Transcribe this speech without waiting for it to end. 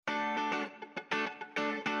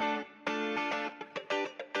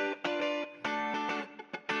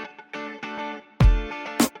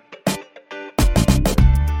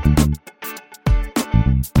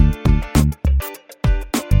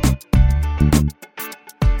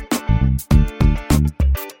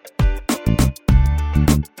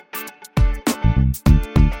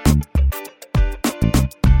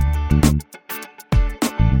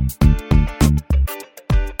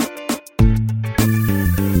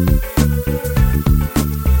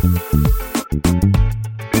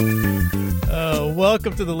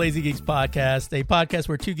Welcome to the Lazy Geeks Podcast, a podcast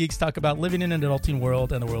where two geeks talk about living in an adulting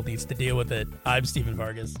world and the world needs to deal with it. I'm Stephen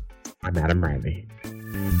Vargas. I'm Adam Riley.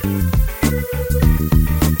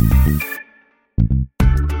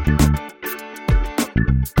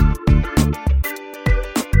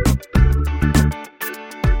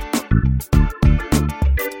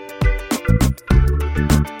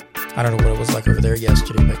 I don't know what it was like over there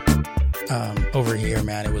yesterday, but over here,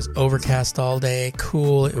 man, it was overcast all day,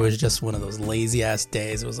 cool. It was just one of those lazy ass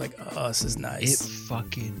days. It was like, oh, this is nice.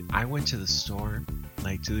 I went to the store,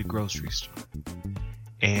 like to the grocery store,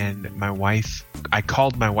 and my wife, I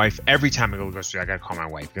called my wife every time I go to the grocery store. I gotta call my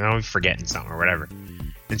wife, you know, I'm forgetting something or whatever.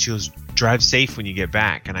 And she goes, drive safe when you get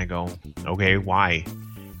back. And I go, okay, why?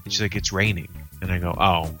 And she's like, it's raining. And I go,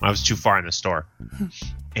 oh, I was too far in the store.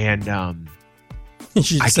 And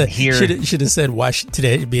should have said, why should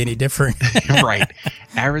today be any different? Right.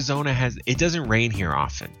 Arizona it doesn't rain here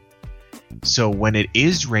often. So when it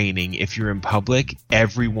is raining, if you're in public,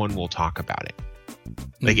 everyone will talk about it.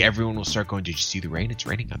 Like everyone will start going, did you see the rain? It's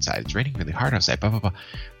raining outside. It's raining really hard outside, blah, blah, blah.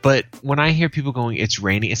 But when I hear people going, it's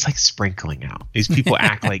raining, it's like sprinkling out. These people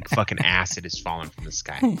act like fucking acid is falling from the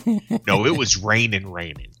sky. No, it was raining.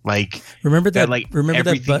 Like, remember that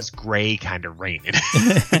everything's gray kind of raining.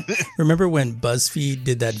 Remember when BuzzFeed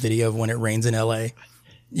did that video of when it rains in LA?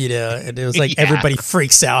 You know, and it was like everybody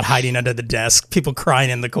freaks out hiding under the desk, people crying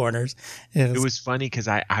in the corners. It was funny because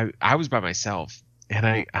I was by myself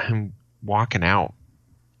and I'm walking out.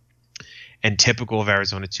 And typical of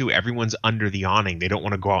Arizona too, everyone's under the awning. They don't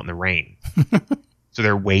want to go out in the rain. So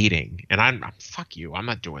they're waiting. And I'm fuck you, I'm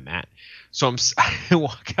not doing that. So I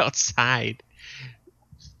walk outside.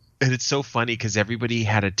 And it's so funny because everybody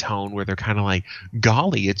had a tone where they're kind of like,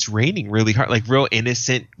 golly, it's raining really hard. Like real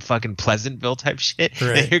innocent fucking Pleasantville type shit.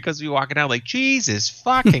 Right. And here goes me walking out like, Jesus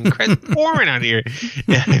fucking Christ, pouring out here.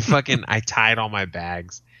 And I tied all my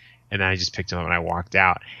bags. And then I just picked them up and I walked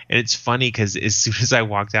out. And it's funny because as soon as I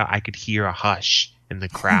walked out, I could hear a hush in the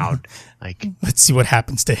crowd. Like, let's see what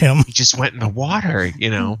happens to him. He just went in the water, you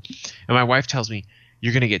know. And my wife tells me,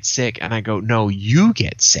 you're going to get sick. And I go, no, you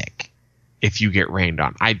get sick if you get rained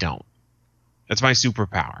on. I don't. That's my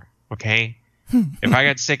superpower, okay? If I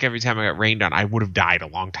got sick every time I got rained on, I would have died a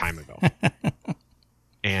long time ago.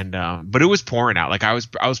 And but it was pouring out. Like I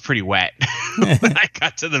was pretty wet when I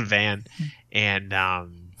got to the van. And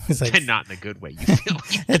it's like, not in a good way. You feel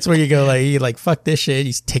me? That's where you like fuck this shit.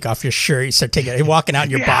 You take off your shirt. You start walking out in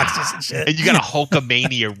your boxers and shit. And you got a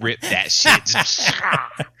Hulkamania rip that shit.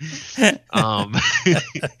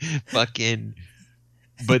 Fucking.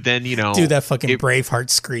 But then do that fucking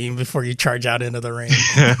Braveheart scream before you charge out into the rain.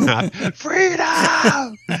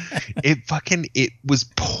 Freedom. It was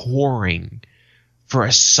pouring for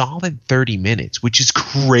a solid 30 minutes, which is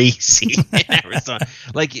crazy in Arizona.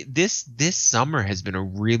 Like this summer has been a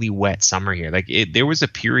really wet summer here. Like there was a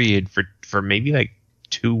period for maybe like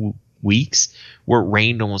 2 weeks where it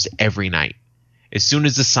rained almost every night. As soon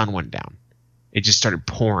as the sun went down, it just started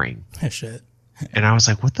pouring. Oh, shit. And I was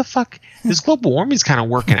like, what the fuck? This global warming is kind of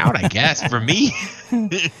working out, I guess, for me.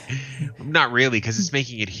 Not really, because it's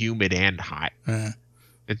making it humid and hot.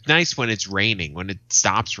 It's nice when it's raining. When it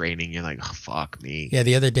stops raining, you're like, oh, fuck me. Yeah,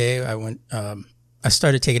 the other day I went, I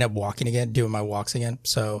started taking up walking again, doing my walks again.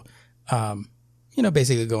 So,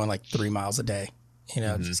 basically going like 3 miles a day,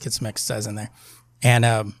 just get some exercise in there.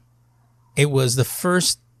 And it was the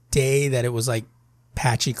first day that it was like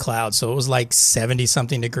patchy clouds. So it was like 70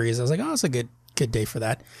 something degrees. I was like, oh, it's a good day for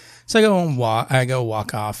that. So I go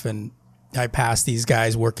walk off and I pass these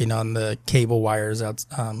guys working on the cable wires out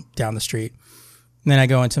down the street. And then I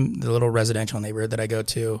go into the little residential neighborhood that I go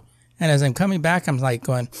to. And as I'm coming back, I'm like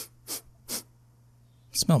going,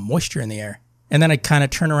 smell moisture in the air. And then I kind of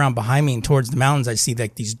turn around behind me and towards the mountains, I see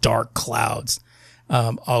like these dark clouds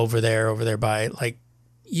over there by like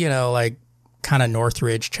kind of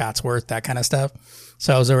Northridge, Chatsworth, that kind of stuff.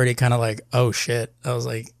 So I was already kind of like, oh shit. I was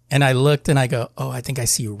like, and I looked and I go, oh, I think I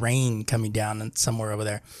see rain coming down somewhere over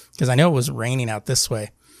there. Because I know it was raining out this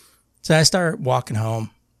way. So I start walking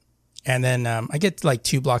home. And then I get like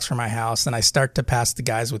 2 blocks from my house and I start to pass the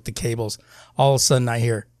guys with the cables. All of a sudden I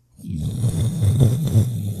hear,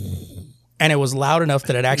 and it was loud enough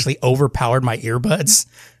that it actually overpowered my earbuds.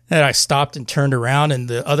 And I stopped and turned around and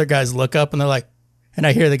the other guys look up and they're like, and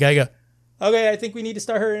I hear the guy go, okay, I think we need to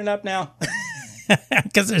start hurrying up now.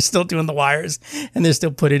 Because they're still doing the wires and they're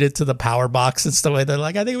still putting it to the power box and stuff like that.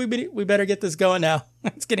 Like, I think we better get this going now.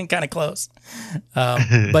 It's getting kind of close.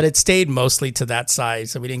 But it stayed mostly to that side.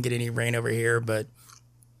 So we didn't get any rain over here, but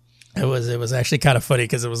it was actually kind of funny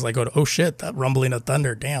because it was like, oh shit, that rumbling of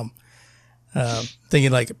thunder. Damn.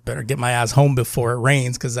 Thinking like, better get my ass home before it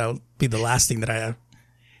rains because that'll be the last thing that I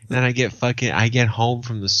Then I get home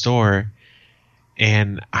from the store,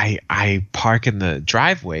 and I park in the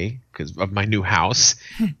driveway because of my new house,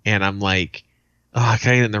 and I'm like, oh,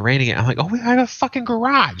 can I get in the rain again? I'm like, oh, we have a fucking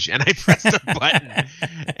garage, and I press the button,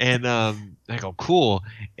 and I go, cool,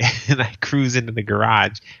 and I cruise into the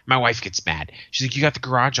garage. My wife gets mad. She's like, you got the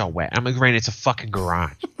garage all wet. I'm like, Rain, it's a fucking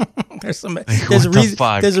garage. There's Like, a what the reason.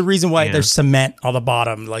 fuck? There's a reason why Yeah. there's cement on the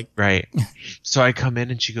bottom. Like, Right. So I come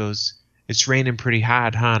in and she goes, it's raining pretty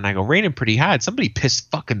hard, huh? And I go, raining pretty hard? Somebody pissed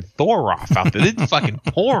fucking Thor off out there. It's fucking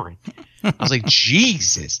pouring. I was like,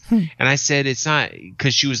 Jesus. And I said, it's not,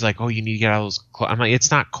 because she was like, oh, you need to get all those clothes. I'm like,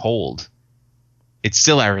 it's not cold. It's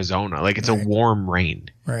still Arizona. Like, it's a warm rain.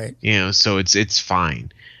 right. You know, so it's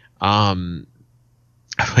fine. But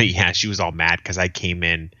yeah, she was all mad because I came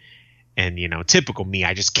in and, you know, typical me,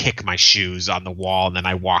 I just kick my shoes on the wall and then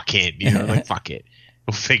I walk in, you know, like, fuck it.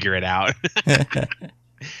 We'll figure it out.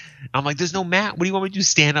 I'm like, there's no mat. What do you want me to do?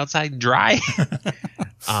 Stand outside and dry?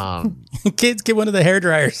 Kids, get one of the hair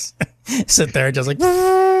dryers. Sit there just like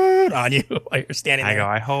on you while you're standing I there.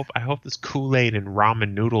 go, I hope this Kool-Aid and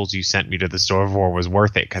ramen noodles you sent me to the store for was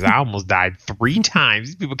worth it, because I almost died 3 times.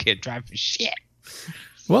 These people can't drive for shit.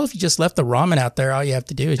 Well, if you just left the ramen out there, all you have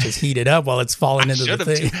to do is just heat it up while it's falling into the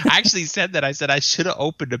thing. I actually said that. I said I should have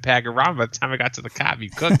opened a pack of ramen by the time I got to the car. If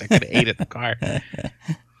you cooked, I could have ate it in the car.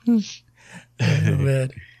 Oh,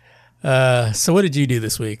 man. So what did you do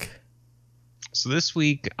this week? So this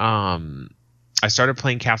week, I started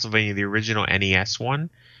playing Castlevania, the original NES one.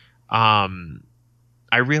 I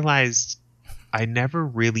realized I never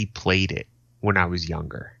really played it when I was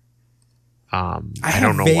younger. I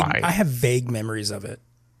don't know why. I have vague memories of it.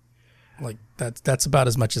 Like that's about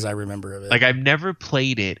as much as I remember of it. Like, I've never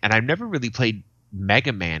played it, and I've never really played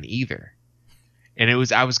Mega Man either. And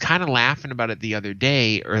I was kind of laughing about it the other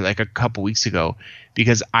day, or like a couple weeks ago,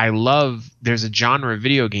 because there's a genre of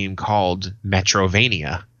video game called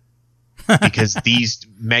Metrovania, because these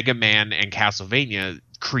Mega Man and Castlevania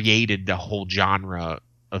created the whole genre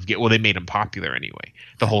of game. Well, they made them popular anyway.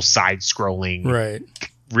 The whole side-scrolling, right.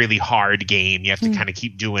 really hard game. You have to kind of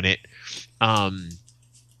keep doing it. So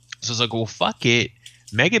I was like, well, fuck it.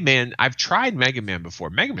 Mega Man, I've tried Mega Man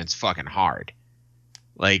before. Mega Man's fucking hard.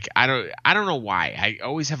 Like, I don't know why. I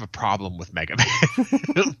always have a problem with Mega Man.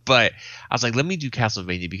 But I was like, let me do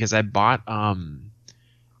Castlevania, because I bought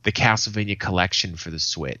the Castlevania collection for the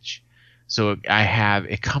Switch. So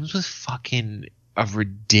it comes with fucking a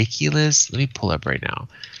ridiculous, let me pull up right now.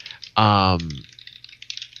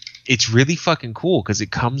 It's really fucking cool because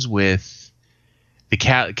it comes with the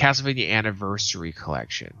Castlevania Anniversary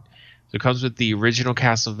Collection. So it comes with the original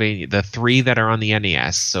Castlevania, the 3 that are on the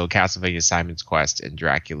NES, so Castlevania Simon's Quest and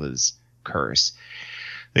Dracula's Curse.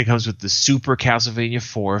 Then it comes with the Super Castlevania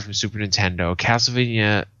 4 from Super Nintendo,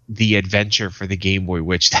 Castlevania The Adventure for the Game Boy,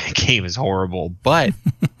 which that game is horrible, but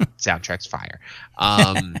soundtrack's fire.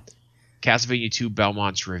 Castlevania 2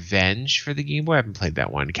 Belmont's Revenge for the Game Boy. I haven't played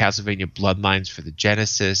that one. Castlevania Bloodlines for the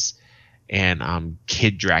Genesis. And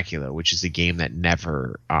Kid Dracula, which is a game that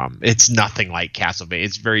never it's nothing like Castlevania.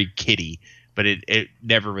 It's very kiddie, but it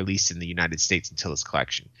never released in the United States until this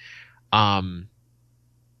collection.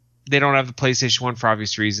 They don't have the PlayStation 1 for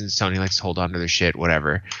obvious reasons. Sony likes to hold on to their shit,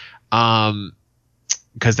 whatever.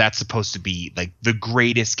 Because that's supposed to be like the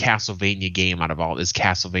greatest Castlevania game out of all. Is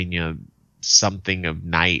Castlevania something of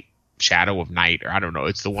Night, Shadow of Night, or I don't know.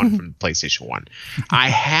 It's the one from PlayStation 1. I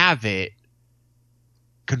have it.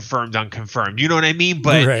 Confirmed, unconfirmed. You know what I mean?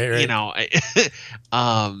 But right. you know,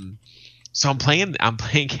 so I'm playing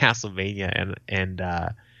Castlevania, and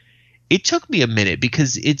it took me a minute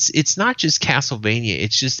because it's not just Castlevania.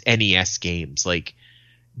 It's just NES games. Like,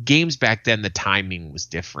 games back then, the timing was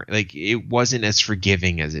different. Like, it wasn't as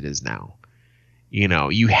forgiving as it is now. You know,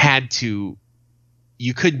 you couldn't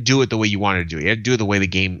do it the way you wanted to do it. You had to do it the way the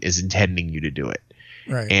game is intending you to do it.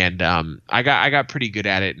 Right. And I got pretty good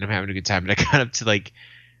at it, and I'm having a good time. And I got up to, like,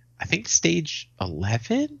 I think stage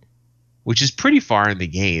 11, which is pretty far in the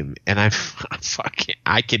game, and I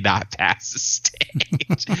cannot pass the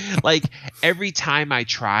stage. Like, every time I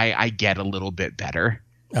try, I get a little bit better.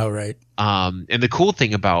 Oh, right. And the cool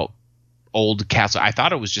thing about old Castle, I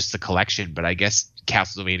thought it was just the collection, but I guess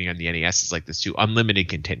Castlevania on the NES is like this too. Unlimited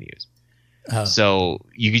continues. Oh. So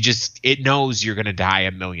you could it knows you're gonna die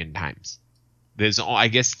 1,000,000 times. There's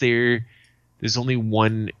only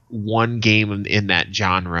one game in that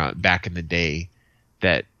genre back in the day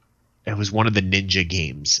that it was one of the ninja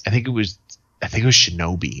games. I think it was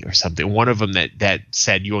Shinobi or something. One of them that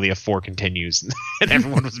said you only have 4 continues, and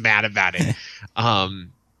everyone was mad about it.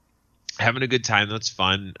 Having a good time. That's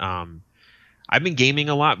fun. I've been gaming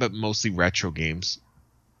a lot, but mostly retro games.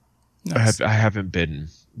 Nice. I haven't been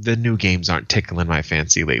the new games aren't tickling my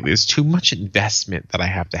fancy lately. There's too much investment that I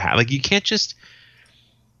have to have. Like you can't just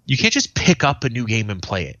pick up a new game and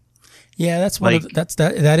play it. Yeah,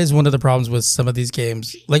 that is one of the problems with some of these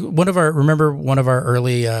games. Like one of our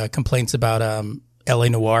early complaints about LA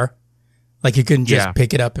Noire. Like you couldn't just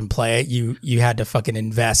pick it up and play it. You had to fucking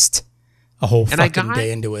invest a whole fucking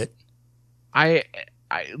day into it. I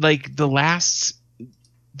like the last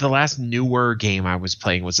newer game I was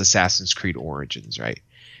playing was Assassin's Creed Origins, right?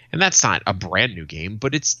 And that's not a brand new game,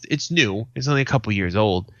 but it's new. It's only a couple years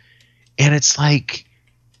old. And it's like,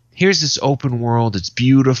 here's this open world. It's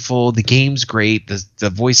beautiful. The game's great. The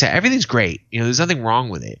voice, everything's great. You know, there's nothing wrong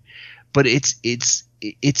with it. But it's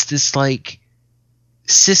this like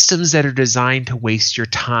systems that are designed to waste your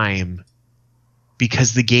time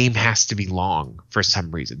because the game has to be long for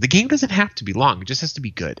some reason. The game doesn't have to be long. It just has to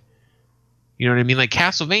be good. You know what I mean? Like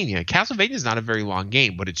Castlevania. Castlevania is not a very long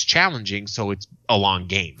game, but it's challenging, so it's a long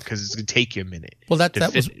game because it's gonna take you a minute. Well, that's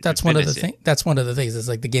one of the things. That's one of the things. Is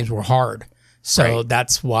like the games were hard, so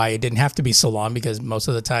that's why it didn't have to be so long. Because most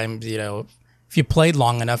of the time, you know, if you played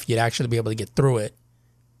long enough, you'd actually be able to get through it.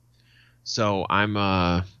 So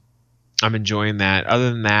I'm enjoying that.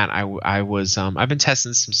 Other than that, I've been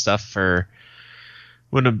testing some stuff for.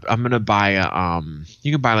 I'm gonna buy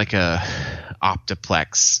you can buy like a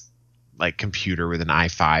Optiplex like computer with an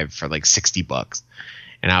i5 for like $60,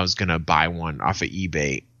 and I was gonna buy one off of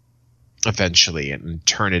eBay eventually and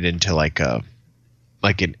turn it into like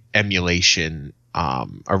an emulation,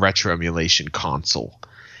 a retro emulation console.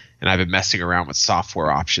 And I've been messing around with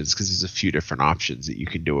software options because there's a few different options that you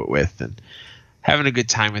can do it with, and having a good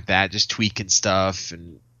time with that, just tweaking stuff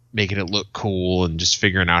and making it look cool and just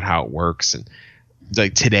figuring out how it works. And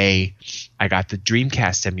like today, I got the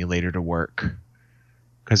Dreamcast emulator to work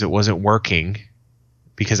because it wasn't working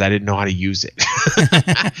because I didn't know how to use it.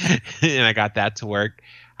 And I got that to work.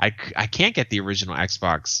 I can't get the original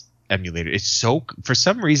Xbox emulator. It's so, for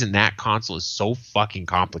some reason, that console is so fucking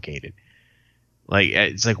complicated. Like,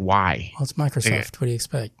 it's like, why? Well, it's Microsoft. What do you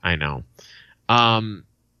expect? I know. And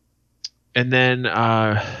then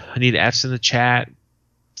I need F's in the chat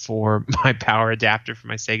for my power adapter for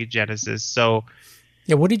my Sega Genesis. So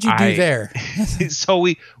yeah, what did you do there? So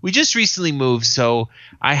we just recently moved. So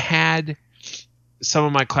I had some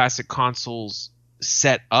of my classic consoles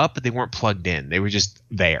set up, but they weren't plugged in. They were just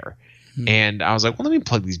there. And I was like, well, let me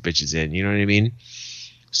plug these bitches in. You know what I mean?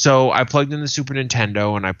 So I plugged in the Super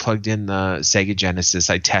Nintendo and I plugged in the Sega Genesis.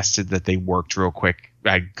 I tested that they worked real quick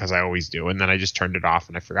because I always do. And then I just turned it off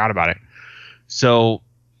and I forgot about it. So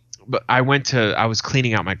but I was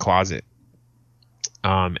cleaning out my closet.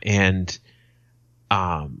 And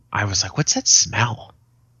I was like, what's that smell?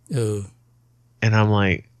 Ooh. And I'm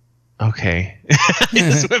like, okay. I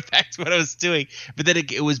just went back to what I was doing. But then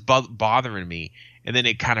it was bothering me. And then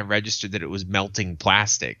it kind of registered that it was melting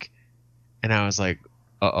plastic. And I was like,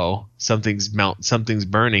 uh-oh, something's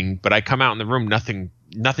burning. But I come out in the room, nothing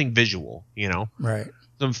visual, you know? Right.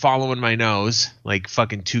 So I'm following my nose, like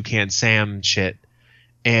fucking Toucan Sam shit.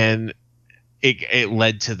 And it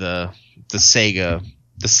led to the Sega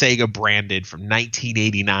branded from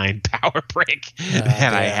 1989 power brick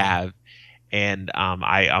that I have. And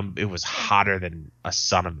it was hotter than a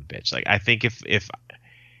son of a bitch. Like I think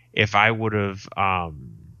if I would have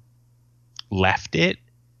left it,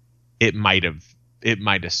 it might have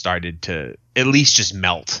started to at least just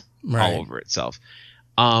melt all over itself.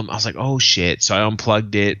 I was like, oh shit. So I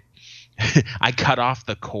unplugged it. I cut off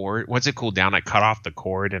the cord. Once it cooled down, I cut off the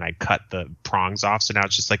cord and I cut the prongs off. So now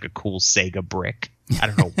it's just like a cool Sega brick. I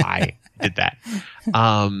don't know why I did that.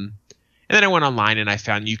 And then I went online and I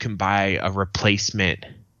found you can buy a replacement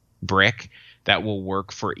brick that will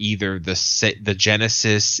work for either the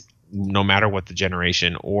Genesis, no matter what the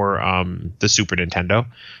generation, or the Super Nintendo.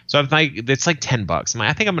 So I'm like, it's like $10.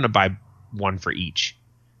 I think I'm going to buy one for each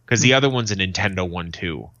because the other one's a Nintendo one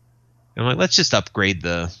too. And I'm like, let's just upgrade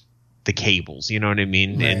the cables, you know what I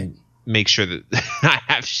mean? Right. And make sure that I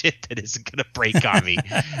have shit that isn't going to break on me.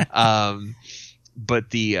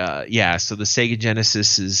 But so the Sega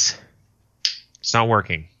Genesis it's not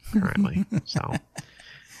working currently. So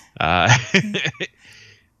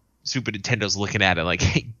Super Nintendo's looking at it like,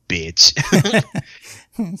 hey, bitch.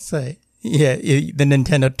 So, yeah, the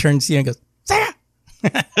Nintendo turns to you and goes, Sega!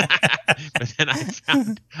 But then I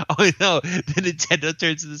found, oh no, the Nintendo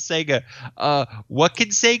turns to the Sega. What can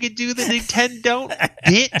Sega do that Nintendo don't,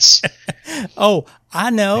 bitch? Oh, I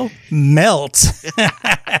know, melt.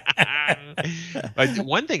 But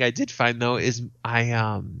one thing I did find though is I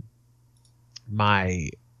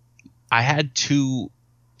had two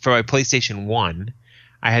for my PlayStation 1.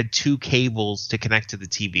 I had two cables to connect to the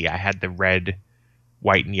TV. I had the red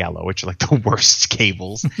white and yellow, which are like the worst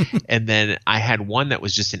cables. And then I had one that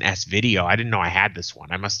was just an S video. I didn't know I had this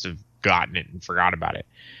one. I must have gotten it and forgot about it.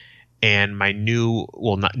 And my new,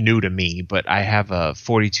 well, not new to me, but I have a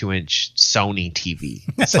 42-inch Sony TV.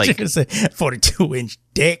 It's like 42-inch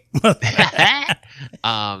dick.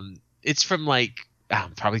 It's from like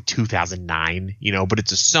probably 2009, you know, but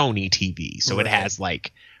it's a Sony TV, so right. It has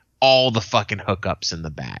like all the fucking hookups in the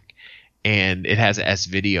back, and it has S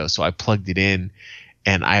video. So I plugged it in,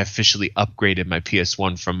 and I officially upgraded my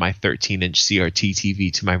PS1 from my 13-inch CRT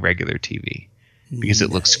TV to my regular TV because it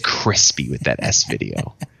looks crispy with that S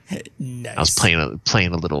video. Nice. I was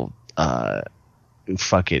playing a little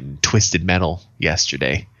fucking Twisted Metal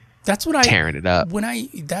yesterday. That's what tearing it up. When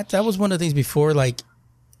that was one of the things before like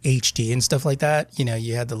HD and stuff like that. You know,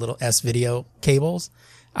 you had the little S video cables.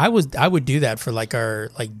 I would do that for like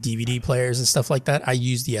our like DVD players and stuff like that. I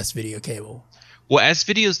use the S video cable. Well, S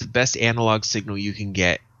video is the best analog signal you can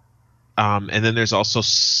get. And then there's also,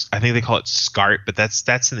 I think they call it SCART, but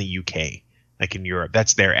that's in the UK, like in Europe.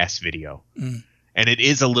 That's their S video. Mm. And it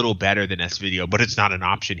is a little better than S video, but it's not an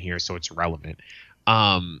option here, so it's relevant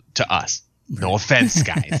to us. No offense,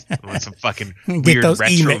 guys. I'm some fucking weird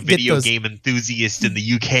retro video game enthusiast in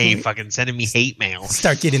the UK fucking sending me hate mail.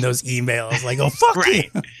 Start getting those emails like, oh, fuck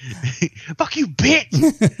right. You. Fuck you,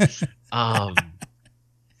 bitch.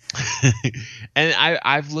 And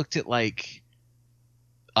I've looked at like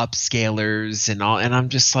upscalers and all, and I'm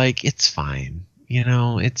just like, it's fine. You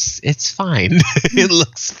know, it's fine. It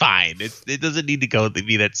looks fine. It doesn't need to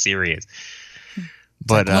be that serious.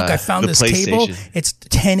 But like, look, I found this cable. It's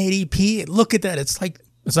 1080p. Look at that. It's like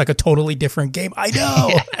a totally different game. I know.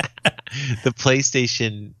 Yeah. The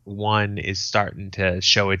PlayStation 1 is starting to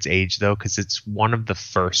show its age though, because it's one of the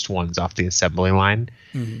first ones off the assembly line,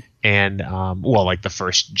 mm-hmm. and well, like the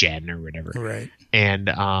first gen or whatever. Right. And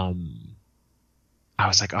I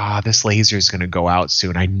was like, this laser is gonna go out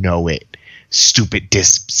soon. I know it. Stupid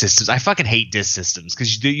disk systems. I fucking hate disk systems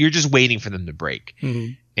because you're just waiting for them to break.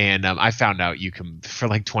 Mm-hmm. And I found out you can, for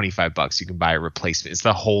like $25, you can buy a replacement. It's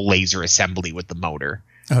the whole laser assembly with the motor.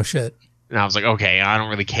 Oh shit! And I was like, okay, I don't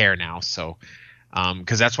really care now. So,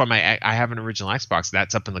 because that's why I have an original Xbox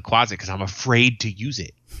that's up in the closet because I'm afraid to use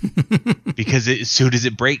it because as soon as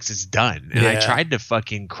it breaks, it's done. And I tried to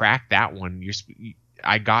fucking crack that one.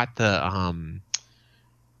 I got the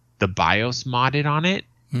BIOS modded on it.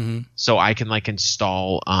 Mm-hmm. So I can like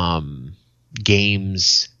install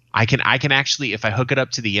games. I can actually, if I hook it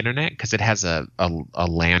up to the internet, because it has a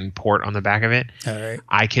LAN port on the back of it. All right.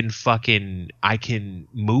 I can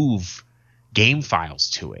move game files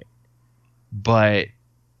to it. But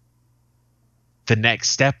the next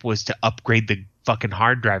step was to upgrade the fucking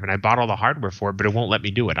hard drive, and I bought all the hardware for it, but it won't let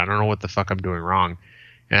me do it. I don't know what the fuck I'm doing wrong.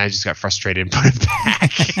 And I just got frustrated and put it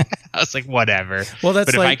back. I was like, whatever. Well,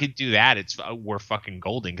 that's but if I could do that, we're fucking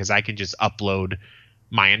golden because I can just upload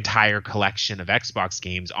my entire collection of Xbox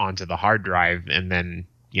games onto the hard drive, and then,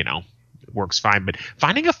 you know, it works fine. But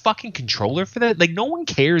finding a fucking controller for that, like, no one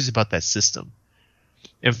cares about that system.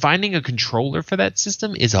 And finding a controller for that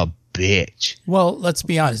system is a bitch. Well, let's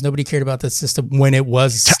be honest. Nobody cared about that system when it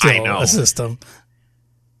was still a system.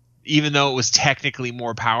 Even though it was technically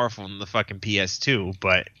more powerful than the fucking PS2,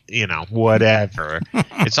 but, you know, whatever.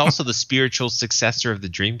 It's also the spiritual successor of the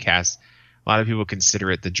Dreamcast. A lot of people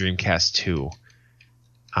consider it the Dreamcast 2,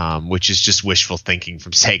 which is just wishful thinking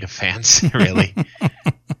from Sega fans, really.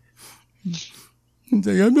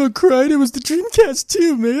 I'm not crying. It was the Dreamcast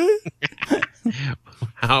 2, man.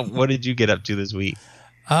 What did you get up to this week?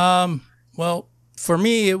 Well, for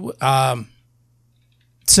me,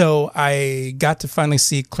 so I got to finally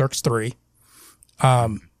see Clerks 3.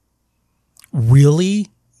 Really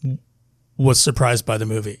was surprised by the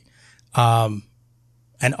movie. And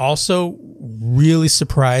also really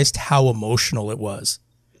surprised how emotional it was.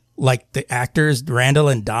 Like the actors, Randall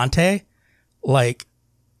and Dante, like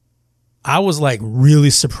I was like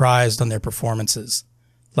really surprised on their performances.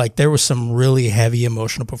 Like there was some really heavy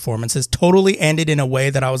emotional performances. Totally ended in a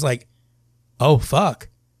way that I was like, oh, fuck.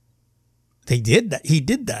 They did that. He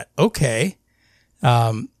did that. Okay.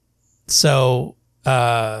 So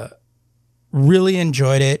really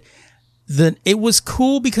enjoyed it. It was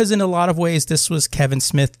cool because in a lot of ways, this was Kevin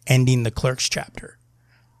Smith ending the Clerks chapter.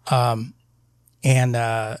 I mean,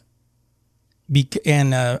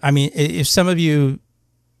 if some of you,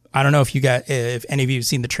 I don't know if any of you have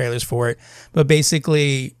seen the trailers for it, but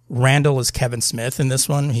basically Randall is Kevin Smith in this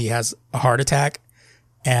one. He has a heart attack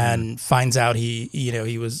and finds out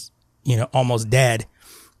he was, almost dead,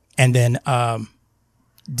 and then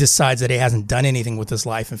decides that he hasn't done anything with his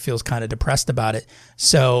life and feels kind of depressed about it.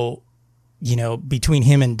 So between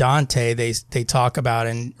him and Dante, they talk about,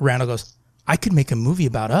 and Randall goes, I could make a movie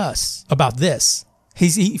about us, about this.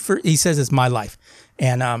 He says it's my life.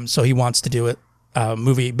 And so he wants to do it,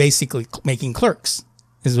 movie basically making Clerks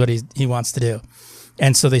is what he wants to do.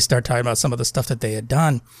 And so they start talking about some of the stuff that they had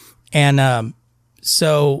done. And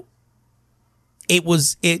so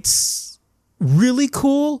it's really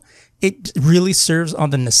cool. It really serves on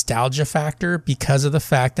the nostalgia factor because of the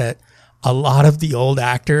fact that a lot of the old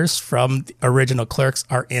actors from the original Clerks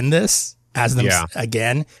are in this as them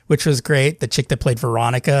again, which was great. The chick that played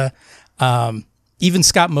Veronica, even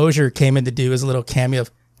Scott Mosier came in to do his little cameo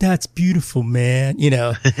of, that's beautiful, man,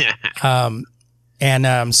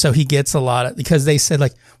 so he gets a lot of, because they said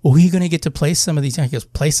like, well, who are you going to get to play some of these? He goes,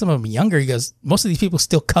 play some of them younger. He goes, most of these people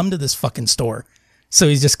still come to this fucking store. So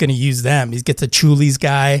he's just going to use them. He gets a Chuli's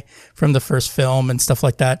guy from the first film and stuff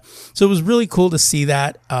like that. So it was really cool to see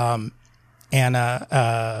that. Of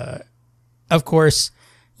course,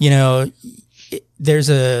 Kevin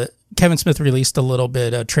Smith released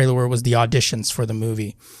a trailer where it was the auditions for the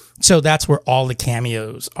movie. So that's where all the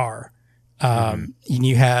cameos are. And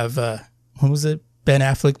you have, what was it? Ben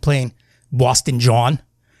Affleck playing Boston John.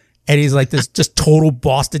 And he's like this just total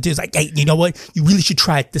Boston dude. He's like, hey, you know what? You really should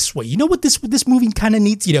try it this way. You know what this movie kind of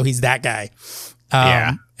needs? He's that guy.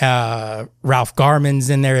 Ralph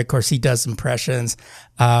Garman's in there. Of course, he does impressions.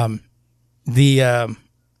 Oh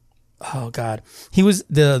God, he was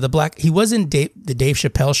the black. He was in the Dave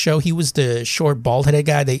Chappelle show. He was the short bald headed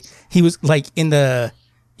guy. He was like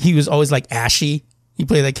he was always like ashy. He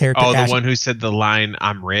played that character. Oh, the Ashy. one who said the line,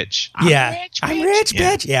 "I'm rich." I'm rich,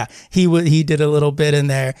 bitch. Yeah, he did a little bit in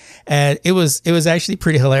there, and it was actually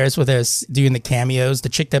pretty hilarious with us doing the cameos. The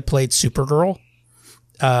chick that played Supergirl,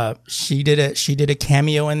 she did a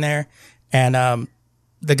cameo in there, and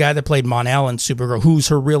the guy that played Mon-El in Supergirl, who's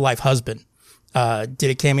her real life husband, did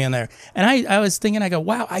a cameo in there. And I was thinking, I go,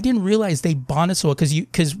 wow, I didn't realize they bonded so well,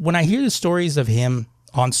 because when I hear the stories of him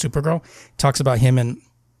on Supergirl, it talks about him and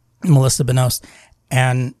Melissa Benoist.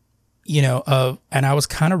 And, and I was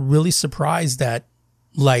kind of really surprised that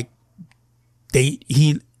like they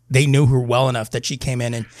knew her well enough that she came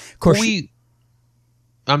in, and of course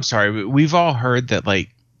I'm sorry, we've all heard that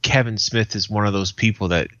like Kevin Smith is one of those people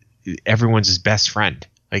that everyone's his best friend.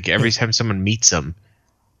 Like every time someone meets him.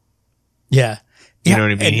 Yeah. You know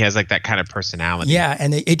what I mean? He has like that kind of personality. Yeah.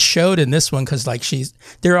 And it showed in this one. Cause like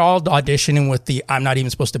they're all auditioning with the, I'm not even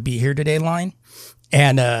supposed to be here today line.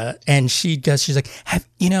 And she's like, I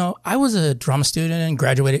was a drama student and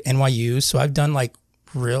graduated NYU. So I've done like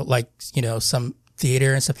real, like, some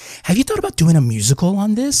theater and stuff. Have you thought about doing a musical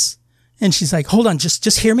on this? And she's like, hold on,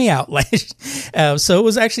 just hear me out. Like, so it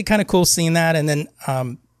was actually kind of cool seeing that. And then,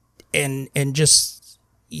 and just,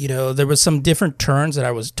 there was some different turns that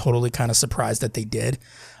I was totally kind of surprised that they did.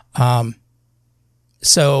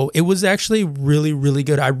 So it was actually really, really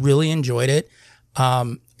good. I really enjoyed it.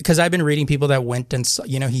 Because I've been reading people that went and saw,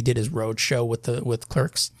 he did his road show with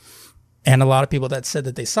Clerks, and a lot of people that said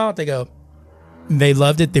that they saw it, they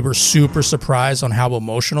loved it. They were super surprised on how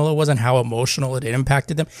emotional it was and how emotional it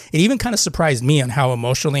impacted them. It even kind of surprised me on how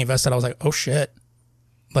emotionally invested I was. Like, oh shit,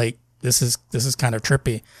 like this is kind of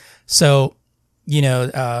trippy. So,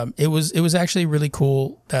 it was actually really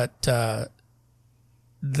cool that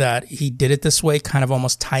that he did it this way, kind of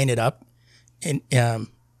almost tying it up, and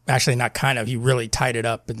actually not kind of, he really tied it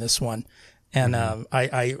up in this one. And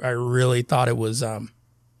I really thought it was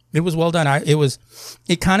well done.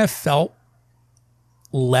 It kind of felt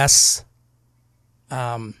less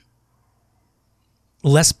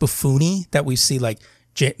buffoony that we see like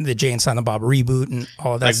the Jay and Silent Bob reboot and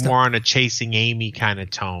all of that like stuff. More on a Chasing Amy kind of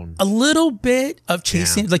tone. A little bit of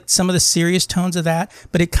Chasing, like some of the serious tones of that,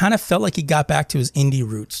 but it kind of felt like he got back to his indie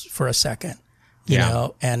roots for a second, you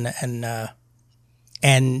know, and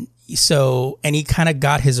so he kind of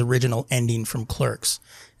got his original ending from Clerks.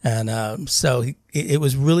 And so it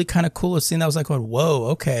was really kind of cool to see that. I was like, whoa,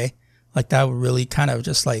 okay. Like that really kind of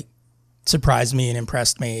just like surprised me and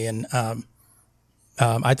impressed me. And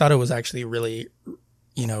I thought it was actually really,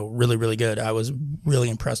 really, really good. I was really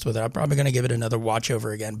impressed with it. I'm probably going to give it another watch over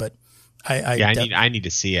again, but I need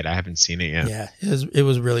to see it. I haven't seen it yet. Yeah, it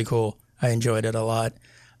was really cool. I enjoyed it a lot.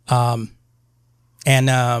 And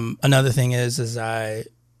another thing is I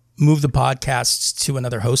moved the podcasts to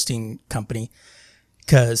another hosting company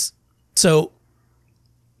so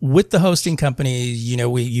with the hosting company,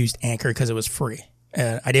 we used Anchor because it was free.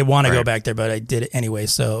 And I didn't want to go back there, but I did it anyway.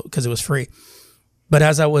 So, because it was free. But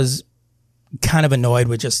as I was kind of annoyed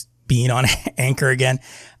with just being on Anchor again,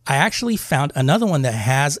 I actually found another one that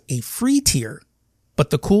has a free tier. But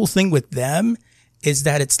the cool thing with them is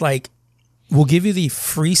that it's like, we'll give you the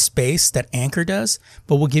free space that Anchor does,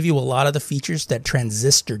 but we'll give you a lot of the features that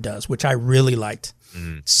Transistor does, which I really liked.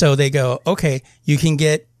 So they go, okay, you can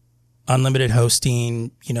get unlimited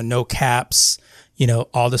hosting, no caps,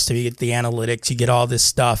 all this stuff. You get the analytics, you get all this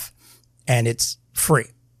stuff, and it's free.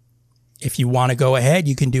 If you want to go ahead,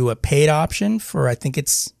 you can do a paid option for, I think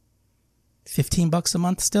it's $15 a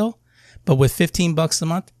month still. But with $15 a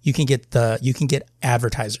month, you can get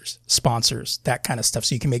advertisers, sponsors, that kind of stuff.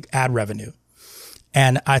 So you can make ad revenue.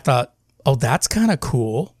 And I thought, oh, that's kind of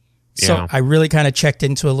cool. So Yeah. I really kind of checked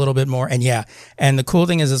into a little bit more. And and the cool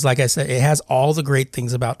thing is like I said, it has all the great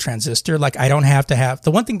things about Transistor. Like I don't have to have,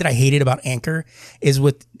 the one thing that I hated about Anchor is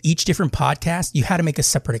with each different podcast, you had to make a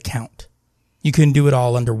separate account. You couldn't do it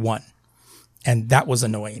all under one. And that was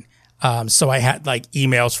annoying. So I had like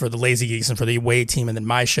emails for the Lazy Geeks and for the Away Team and then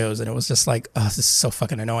my shows. And it was just like, oh, this is so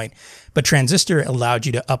fucking annoying. But Transistor allowed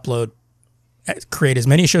you to upload, create as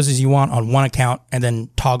many shows as you want on one account and then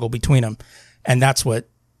toggle between them. And that's what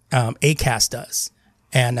Acast does.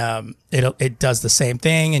 And it does the same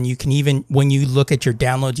thing. And you can even, when you look at your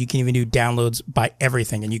downloads, you can even do downloads by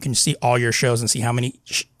everything. And you can see all your shows and see how many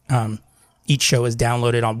each show is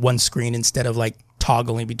downloaded on one screen instead of like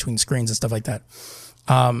toggling between screens and stuff like that.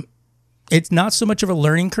 It's not so much of a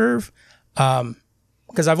learning curve,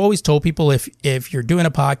 because I've always told people if you're doing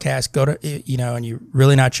a podcast, go to, and you're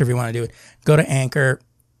really not sure if you want to do it, go to Anchor.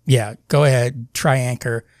 Yeah, go ahead, try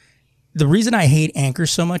Anchor. The reason I hate Anchor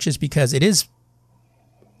so much is because it is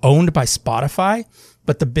owned by Spotify,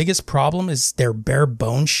 but the biggest problem is their bare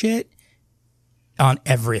bone shit on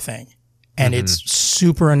everything. And it's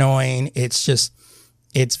super annoying. It's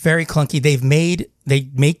very clunky. They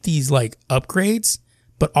make these like upgrades,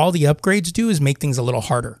 but all the upgrades do is make things a little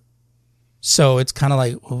harder. So it's kind of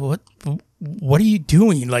like, what are you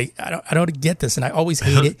doing? Like, I don't get this. And I always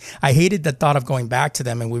hate it. I hated the thought of going back to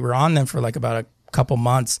them. And we were on them for like about a couple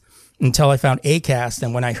months until I found Acast.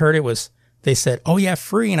 And when I heard they said, oh yeah,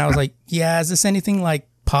 free. And I was like, yeah, is this anything like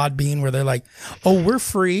Podbean where they're like, oh, we're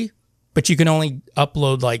free, but you can only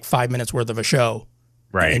upload like 5 minutes worth of a show.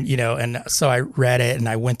 Right. And, and so I read it and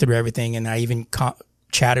I went through everything and I even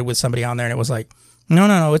chatted with somebody on there and it was like,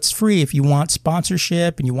 no, it's free. If you want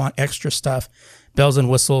sponsorship and you want extra stuff, bells and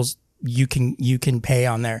whistles, you can pay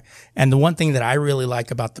on there. And the one thing that I really like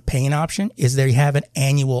about the paying option is they have an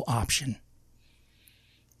annual option.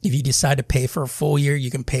 If you decide to pay for a full year, you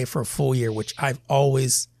can pay for a full year, which I've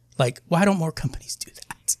always like, why don't more companies do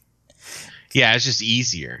that? Yeah, it's just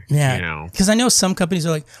easier. Yeah. Because I know some companies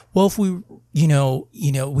are like, well, if we,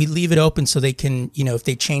 we leave it open so they can, if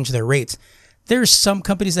they change their rates. There's some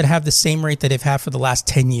companies that have the same rate that they've had for the last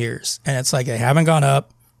 10 years. And it's like, they haven't gone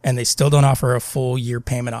up and they still don't offer a full year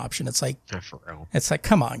payment option. It's like, for real. It's like,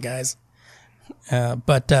 come on, guys.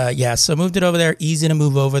 So moved it over there. Easy to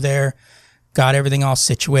move over there. Got everything all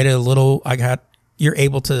situated a little. You're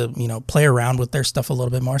able to, play around with their stuff a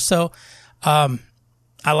little bit more. So,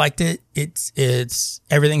 I liked it. It's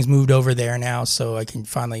everything's moved over there now. So I can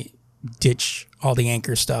finally ditch all the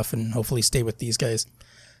Anchor stuff and hopefully stay with these guys.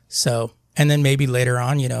 So, and then maybe later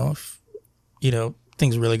on, if,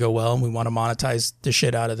 things really go well and we want to monetize the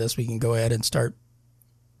shit out of this, we can go ahead and start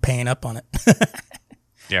paying up on it.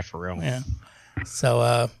 Yeah, for real. Yeah.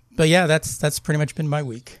 So, but yeah, that's pretty much been my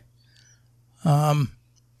week.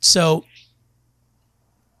 So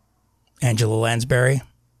Angela Lansbury,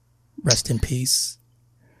 rest in peace.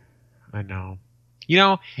 I know.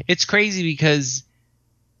 It's crazy because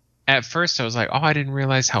at first I was like, oh, I didn't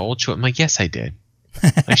realize how old she was. I'm like, yes, I did.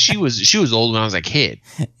 Like she was old when I was a kid.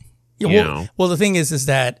 Yeah, well, the thing is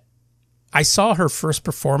that I saw her first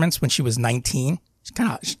performance when she was 19.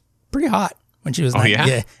 She's pretty hot when she was 19.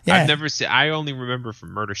 Yeah? Yeah. I've never seen. I only remember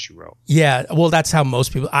from Murder, She Wrote. Yeah, well, that's how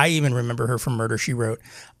most people. I even remember her from Murder, She Wrote.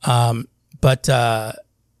 My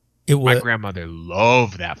grandmother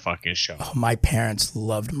loved that fucking show. Oh, my parents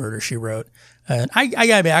loved Murder, She Wrote. And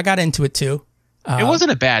I got into it too. It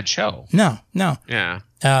wasn't a bad show. No. Yeah.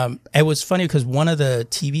 It was funny because one of the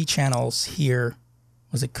TV channels here,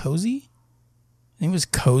 was it Cozy? I think it was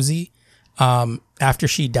Cozy. After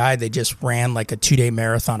she died, they just ran like a 2-day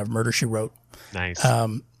marathon of Murder, She Wrote. Nice.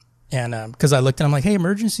 And because I looked and I'm like, hey,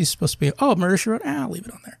 Emergency's supposed to be, Murder, She Wrote. I'll leave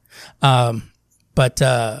it on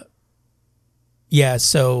there. Yeah,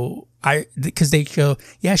 so because they show,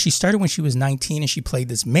 she started when she was 19 and she played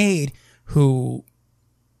this maid who,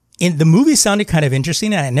 in the movie sounded kind of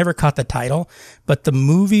interesting and I never caught the title, but the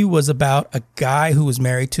movie was about a guy who was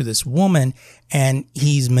married to this woman and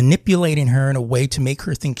he's manipulating her in a way to make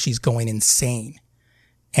her think she's going insane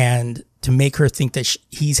and to make her think that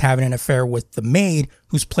he's having an affair with the maid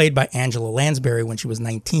who's played by Angela Lansbury when she was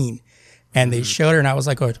 19. And they showed her and I was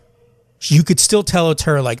like, oh, you could still tell it's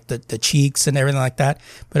her, like the cheeks and everything like that.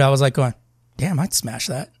 But I was like going, damn, I'd smash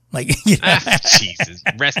that. Like, you know. Jesus,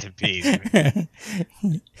 rest in peace.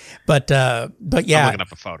 But yeah, I'm looking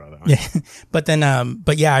up a photo though. Yeah, but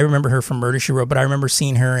yeah, I remember her from Murder, She Wrote. But I remember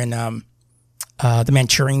seeing her in The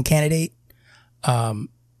Manchurian Candidate, and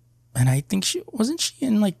I think wasn't she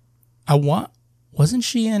in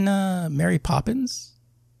Mary Poppins?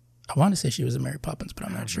 I want to say she was in Mary Poppins, but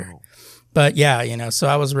I'm not sure. But yeah, you know, so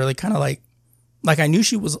I was really kind of like I knew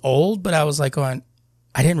she was old, but I was like going,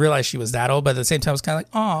 I didn't realize she was that old, but at the same time, I was kind of like,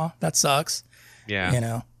 oh, that sucks. Yeah. You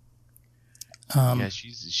know? Yeah,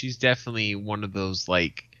 she's definitely one of those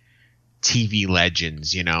like TV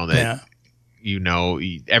legends, you know, that, you know,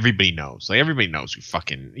 everybody knows. Like, everybody knows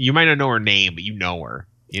you might not know her name, but you know her.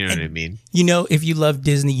 You know what I mean? You know, if you love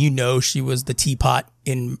Disney, you know she was the teapot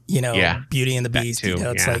in, you know, Beauty and the Beast. You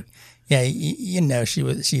know, it's like, you know,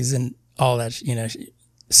 she's in all that, you know,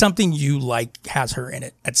 something you like has her in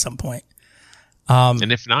it at some point.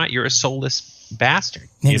 And if not, you're a soulless bastard.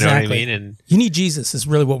 You know what I mean? And you need Jesus is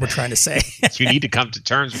really what we're trying to say. You need to come to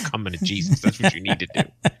terms with coming to Jesus. That's what you need to do.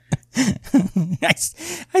 I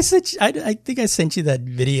think I sent you that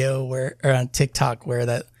video or on TikTok where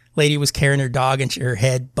that lady was carrying her dog and her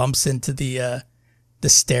head bumps into the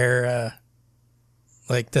stair,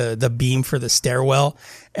 like the beam for the stairwell,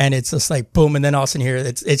 and it's just like boom, and then all of a sudden here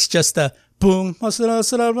it's just the boom. Yeah.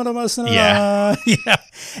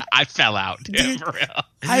 I fell out, dude, for real.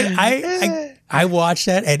 I watched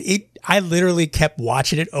that, and I literally kept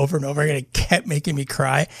watching it over and over again. It kept making me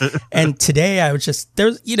cry. And today I was just,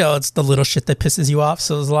 it's the little shit that pisses you off.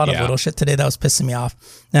 So there's a lot of little shit today that was pissing me off.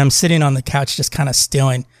 And I'm sitting on the couch just kind of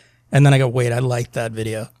stilling. And then I go, wait, I like that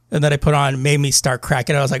video. And then I put on, made me start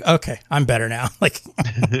cracking. I was like, okay, I'm better now. Like,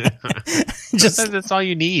 just that's all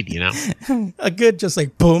you need, you know. A good, just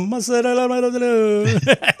like boom. Felt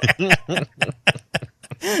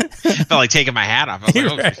like taking my hat off. I was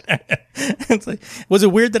like, oh. It's like, was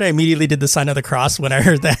it weird that I immediately did the sign of the cross when I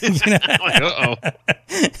heard that? You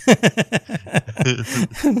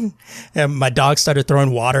know? And my dog started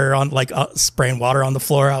throwing water on, like spraying water on the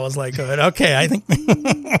floor. I was like, okay, I think.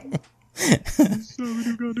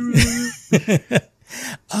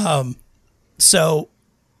 So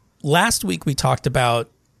last week we talked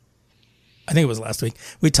about, I think it was last week,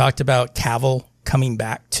 we talked about Cavill coming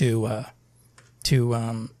back to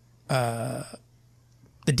the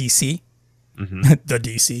DC. Mm-hmm. The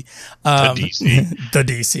DC. The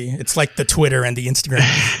DC. It's like the Twitter and the Instagram.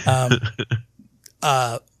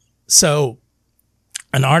 So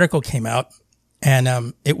an article came out,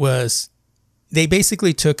 and it was, they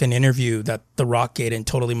basically took an interview that The Rock gave and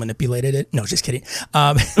totally manipulated it. No, just kidding.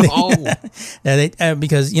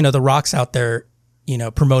 Because, you know, The Rock's out there, you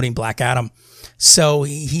know, promoting Black Adam. So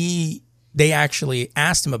they actually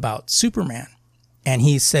asked him about Superman. And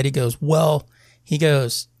he said, that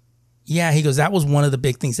was one of the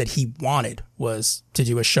big things that he wanted, was to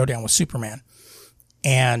do a showdown with Superman.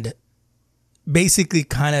 And basically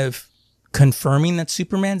kind of confirming that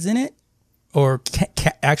Superman's in it. Or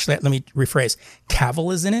actually, let me rephrase,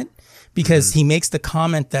 Cavill is in it, because he makes the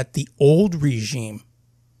comment that the old regime,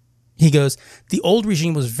 he goes, the old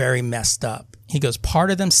regime was very messed up. He goes,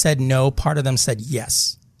 part of them said no, part of them said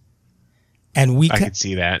yes. And I could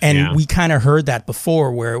see that. And we kind of heard that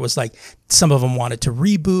before, where it was like some of them wanted to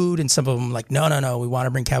reboot and some of them like, no, we want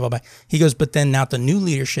to bring Cavill back. He goes, but then now the new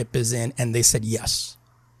leadership is in and they said yes.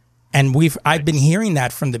 And I've been hearing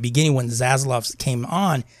that from the beginning when Zaslav came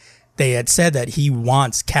on. They had said that he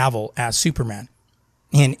wants Cavill as Superman.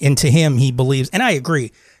 And to him, he believes, and I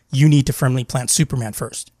agree, you need to firmly plant Superman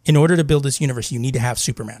first. In order to build this universe, you need to have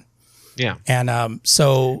Superman. Yeah. And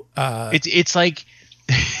it's like,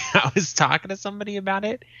 I was talking to somebody about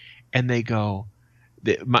it, and they go,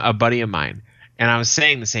 a buddy of mine, and I was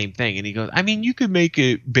saying the same thing, and he goes, I mean, you could make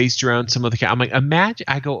it based around some other. I'm like, imagine.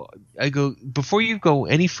 I go, before you go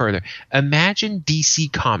any further, imagine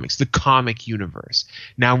DC Comics, the comic universe.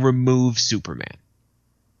 Now remove Superman,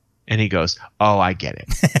 and he goes, oh, I get it.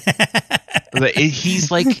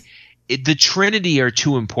 He's like, the Trinity are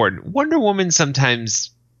too important. Wonder Woman sometimes.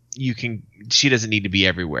 She doesn't need to be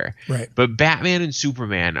everywhere. Right. But Batman and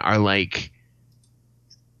Superman are like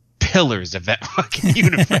pillars of that fucking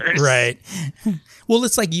universe. Right. Well,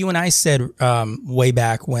 it's like you and I said way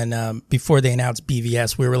back when, before they announced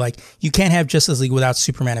BVS, we were like, you can't have Justice League without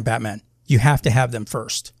Superman and Batman. You have to have them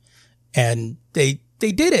first. And they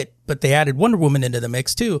did it, but they added Wonder Woman into the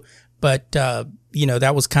mix too. But, you know,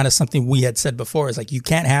 that was kind of something we had said before, is like, you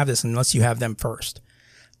can't have this unless you have them first.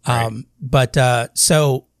 Right.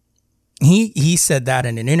 So he said that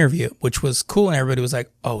in an interview, which was cool, and everybody was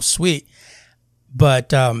like, oh, sweet. But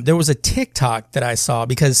there was a TikTok that I saw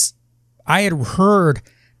because I had heard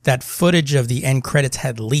that footage of the end credits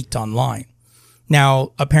had leaked online.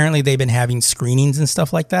 Now, apparently they've been having screenings and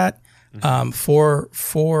stuff like that for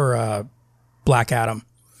Black Adam.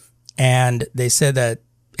 And they said that,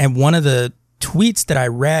 and one of the tweets that I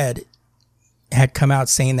read had come out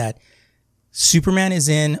saying that Superman is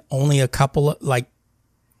in only a couple,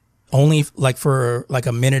 only for like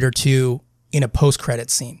a minute or two in a post-credit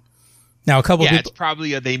scene. Now, a couple of people, it's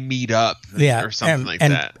probably they meet up or something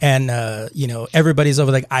that. And everybody's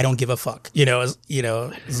over like, I don't give a fuck.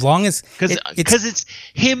 As long as because it's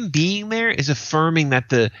him being there is affirming that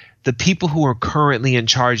the people who are currently in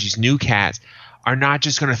charge, these new cats, are not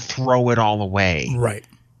just going to throw it all away. Right.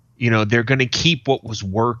 They're going to keep what was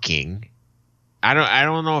working. I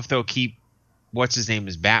don't know if they'll keep what's his name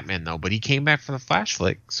as Batman though, but he came back for the Flash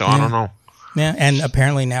flick, so I don't know. Yeah, and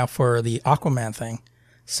apparently now for the Aquaman thing.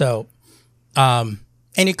 So, and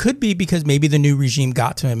it could be because maybe the new regime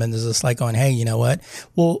got to him and is just like going, hey, you know what?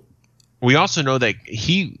 Well, we also know that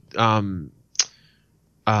he,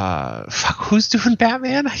 who's doing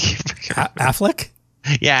Batman? I can't forget. Affleck?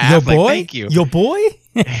 Yeah, your Affleck, boy? Thank you. Your boy?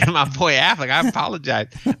 My boy Affleck. I apologize.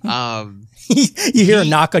 You hear a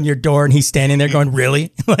knock on your door and he's standing there going,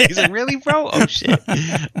 really? He's like, really, bro? Oh, shit.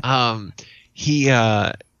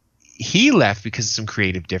 He left because of some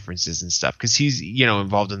creative differences and stuff because he's,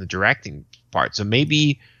 involved in the directing part. So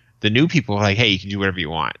maybe the new people are like, hey, you can do whatever you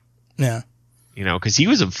want. Yeah. Because he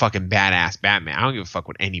was a fucking badass Batman. I don't give a fuck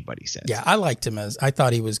what anybody says. Yeah, I liked him I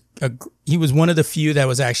thought he was one of the few that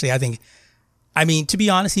was actually, to be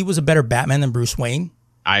honest, he was a better Batman than Bruce Wayne.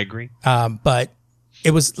 I agree. But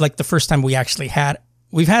it was like the first time we've had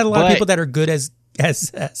a lot of people that are good as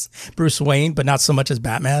Bruce Wayne, but not so much as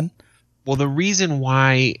Batman. Well, the reason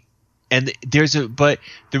why, the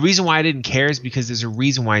reason why I didn't care is because there's a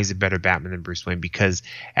reason why he's a better Batman than Bruce Wayne, because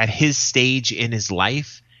at his stage in his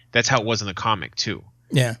life, that's how it was in the comic too.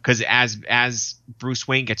 Yeah. Because as Bruce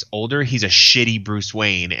Wayne gets older, he's a shitty Bruce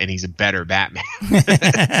Wayne and he's a better Batman.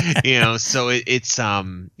 So it's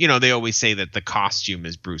they always say that the costume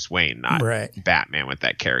is Bruce Wayne, not Batman with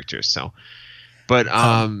that character. So, but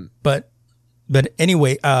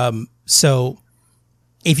anyway, so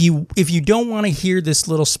if you don't want to hear this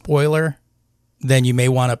little spoiler, then you may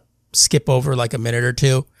want to skip over like a minute or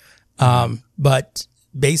two. But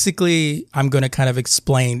basically, I'm going to kind of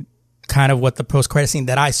explain kind of what the post-credit scene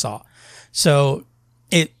that I saw. So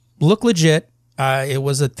it looked legit. It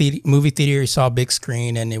was a movie theater. You saw a big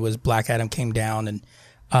screen, and it was Black Adam came down, and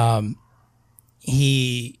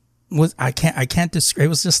he was I can't describe. It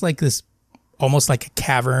was just like this, almost like a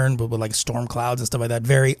cavern, but with like storm clouds and stuff like that.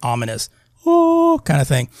 Very ominous, kind of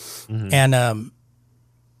thing. Mm-hmm. And a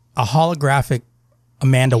holographic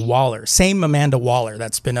Amanda Waller, same Amanda Waller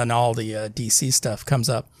that's been on all the DC stuff, comes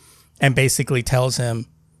up and basically tells him,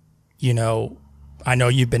 I know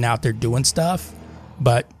you've been out there doing stuff,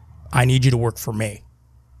 but I need you to work for me.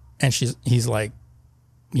 And he's like,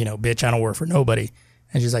 bitch, I don't work for nobody.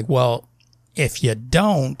 And she's like, well, if you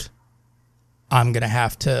don't, I'm going to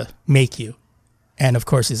have to make you. And of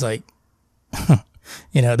course he's like,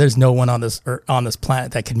 there's no one on this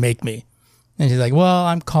planet that can make me. And she's like, well,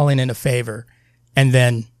 I'm calling in a favor. And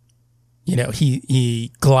then,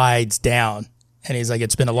 he glides down. And he's like,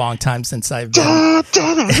 it's been a long time since I've been.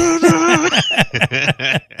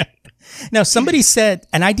 Now, somebody said,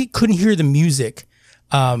 and I couldn't hear the music,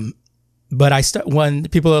 but I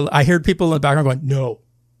heard people in the background going,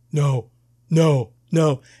 no.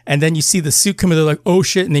 And then you see the suit come in, they're like, oh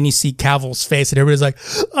shit. And then you see Cavill's face and everybody's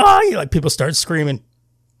like, people start screaming.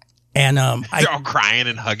 And they're all crying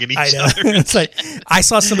and hugging each other. It's like I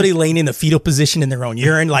saw somebody laying in the fetal position in their own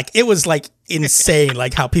urine. Like it was like insane,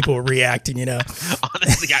 like how people were reacting.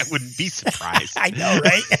 Honestly, I wouldn't be surprised. I know,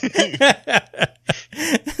 right?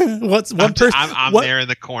 I'm there in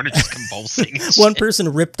the corner just convulsing. One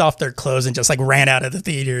person ripped off their clothes and just like ran out of the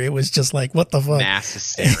theater. It was just like, what the fuck? Mass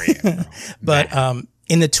hysteria. But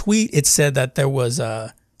in the tweet, it said that there was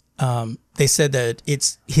they said that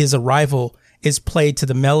it's his arrival is played to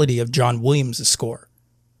the melody of John Williams' score.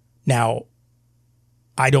 Now,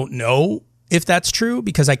 I don't know if that's true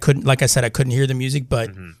because I couldn't hear the music,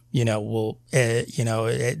 but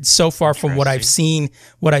so far from what I've seen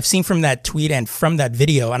from that tweet and from that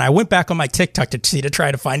video, and I went back on my TikTok to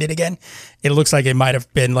try to find it again. It looks like it might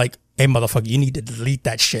have been like, hey, motherfucker, you need to delete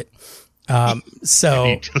that shit. So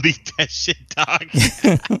you need to delete that shit,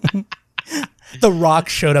 dog. The Rock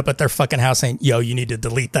showed up at their fucking house saying, yo, you need to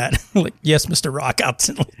delete that. Like, yes, Mr. Rock, I'll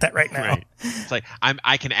delete that right now. Right. It's like,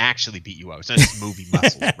 I can actually beat you up. It's not just movie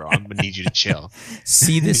muscles, bro. I'm going to need you to chill.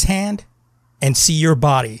 See this hand and see your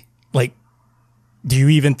body. Like, Do you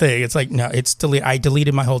even think it's like, no, it's delete. I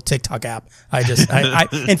deleted my whole TikTok app.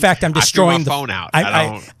 In fact, I'm destroying I threw my phone out.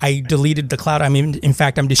 I deleted the cloud. In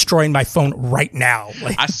fact, I'm destroying my phone right now.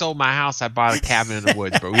 Like, I sold my house. I bought a cabin in the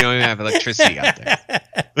woods, bro. We don't even have electricity out there.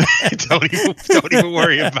 don't even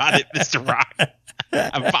worry about it, Mr. Rock.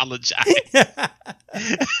 I apologize.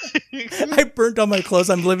 I burnt all my clothes.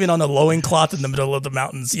 I'm living on a loin cloth in the middle of the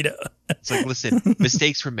mountains, you know. It's like, listen,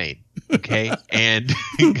 mistakes were made, okay? And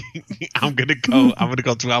I'm gonna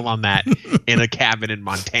go dwell on that in a cabin in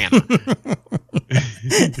Montana.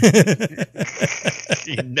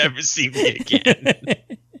 You never see me again.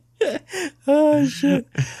 Oh shit.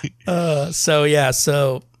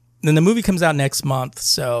 So then the movie comes out next month.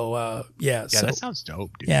 So yeah, that sounds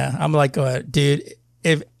dope, dude. Yeah, I'm like, dude.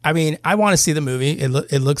 I want to see the movie. It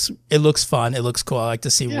looks fun. It looks cool. I like to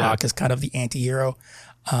see Rock as kind of the anti-hero.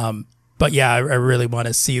 But yeah, I really want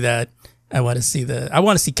to see that. I want to see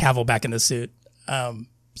Cavill back in the suit.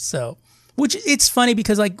 Which it's funny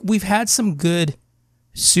because like we've had some good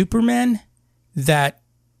Supermen that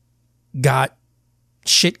got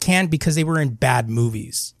shit canned because they were in bad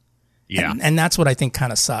movies. Yeah. And that's what I think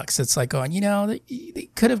kind of sucks. It's like going, they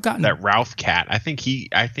could have gotten that Ralph Cat. I think he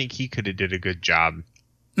could have did a good job.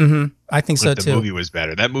 Mm-hmm. I think so too. The movie was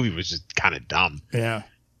better. That movie was just kind of dumb. Yeah.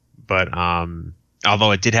 But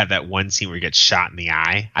although it did have that one scene where he gets shot in the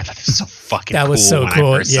eye, I thought that was so fucking cool. That was so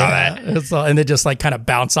cool. I first saw that. And they just like kind of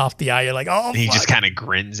bounce off the eye. You're like, oh, and he just kind of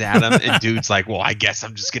grins at him. And dude's like, well, I guess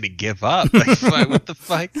I'm just going to give up. Like, what the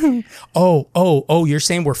fuck? Oh, you're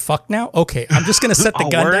saying we're fucked now? Okay. I'm just going to set the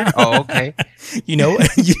gun down. Oh, okay. you know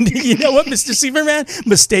what, Mr. Superman?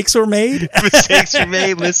 Mistakes were made. Mistakes were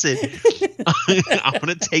made. Listen, I'm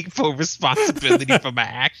going to take full responsibility for my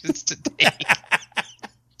actions today.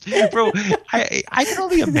 Bro, I can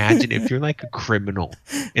only imagine if you're like a criminal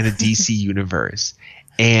in a DC universe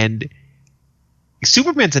and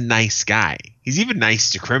Superman's a nice guy. He's even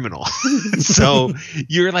nice to criminals. So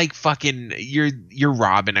you're like fucking you're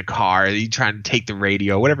robbing a car, you trying to take the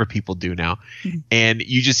radio, whatever people do now, and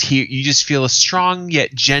you just feel a strong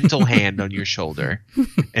yet gentle hand on your shoulder.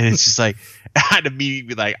 And it's just like I'd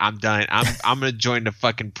immediately be like, I'm done. I'm gonna join the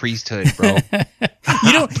fucking priesthood, bro.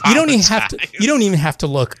 You don't even have to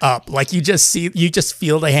look up. Like you just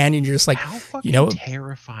feel the hand and you're just like, how fucking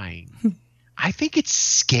terrifying. I think it's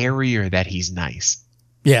scarier that he's nice.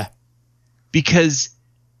 Yeah. Because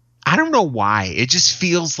I don't know why. It just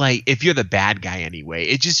feels like if you're the bad guy anyway,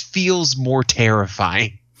 it just feels more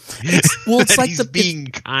terrifying. It's like he's being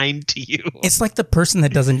kind to you. It's like the person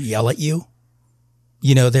that doesn't yell at you.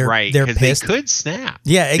 They're right, they're pissed. They could snap.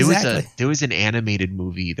 Yeah, exactly. There was an animated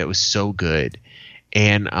movie that was so good,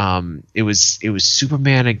 and it was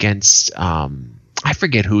Superman against I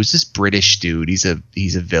forget who is this British dude. He's a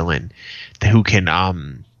villain who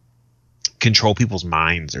can control people's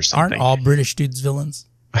minds or something. Aren't all British dudes villains?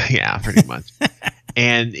 Yeah, pretty much.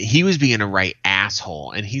 And he was being a right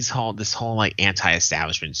asshole, and he's this whole like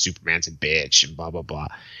anti-establishment. Superman's a bitch and blah blah blah.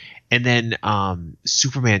 And then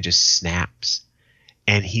Superman just snaps.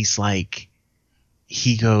 And he's like,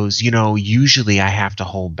 he goes, usually I have to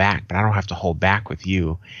hold back, but I don't have to hold back with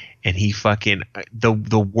you. And he fucking, the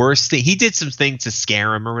worst thing, he did some things to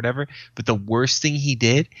scare him or whatever, but the worst thing he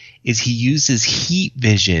did is he used his heat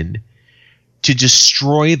vision to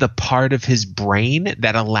destroy the part of his brain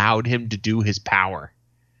that allowed him to do his power.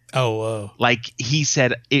 Oh, whoa. Like he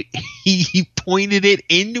said, he pointed it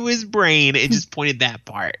into his brain and just pointed that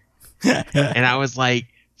part. And I was like,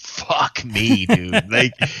 fuck me, dude.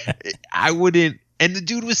 Like I wouldn't, and the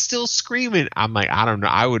dude was still screaming. I'm like, I don't know.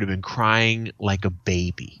 I would have been crying like a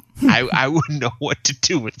baby. I wouldn't know what to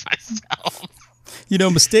do with myself.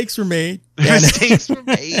 Mistakes were made. Mistakes were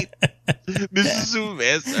made. Mr.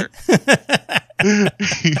 Superman, sir.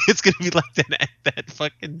 It's gonna be like that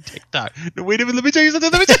fucking TikTok. No, wait a minute, let me tell you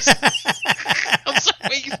something. I'm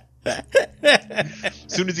sorry. As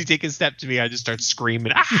soon as he takes a step to me, I just start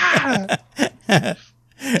screaming. Ah!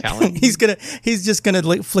 He's just gonna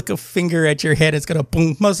like flick a finger at your head. It's gonna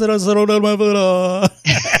boom.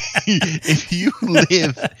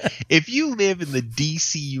 If you live in the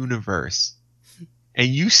DC universe and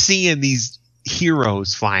you seeing these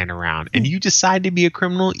heroes flying around and you decide to be a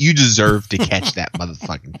criminal, you deserve to catch that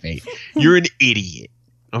motherfucking fate. You're an idiot.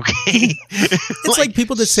 Okay? It's like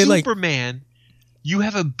people that say like Superman. You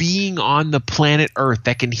have a being on the planet Earth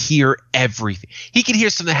that can hear everything. He can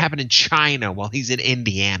hear something happen in China while he's in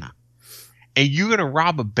Indiana. And you're going to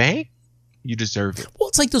rob a bank? You deserve it. Well,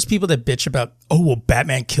 it's like those people that bitch about,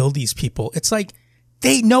 Batman killed these people. It's like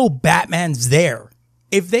they know Batman's there.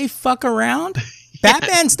 If they fuck around,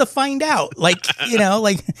 Batman's to find out. Like,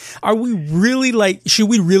 like, are we really like, should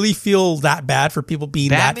we really feel that bad for people being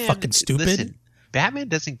that fucking stupid? Listen, Batman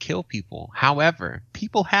doesn't kill people. However,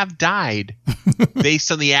 people have died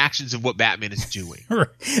based on the actions of what Batman is doing. Right.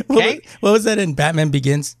 Okay? What was that in Batman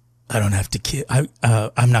Begins? I don't have to kill.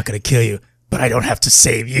 I'm not going to kill you, but I don't have to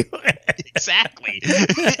save you. Exactly.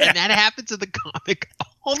 And that happens in the comic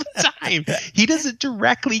all the time. He doesn't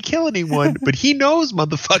directly kill anyone, but he knows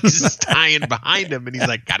motherfuckers is dying behind him, and he's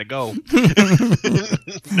like, gotta go.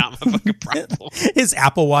 Not my fucking problem. His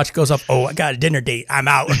Apple Watch goes off. Oh, I got a dinner date. I'm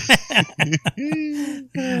out.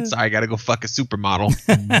 Sorry, I gotta go fuck a supermodel.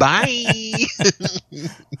 Bye.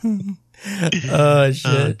 Oh,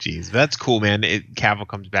 shit. Oh, jeez. That's cool, man. Cavill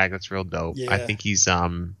comes back. That's real dope. Yeah. I think he's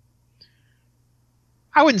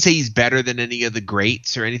I wouldn't say he's better than any of the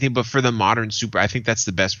greats or anything, but for the modern super, I think that's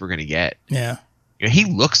the best we're gonna get. Yeah. He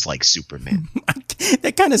looks like Superman.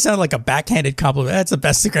 That kind of sounded like a backhanded compliment. That's the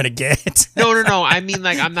best they're gonna get. No. I mean,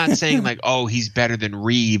 like, I'm not saying like, oh, he's better than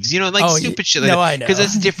Reeves. Stupid shit. Like no, I know. Because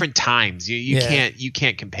it's different times. You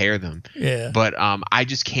can't compare them. Yeah. But I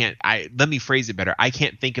just can't. Let me phrase it better. I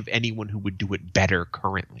can't think of anyone who would do it better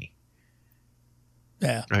currently.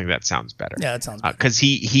 Yeah. I think that sounds better. Yeah, that sounds better. Because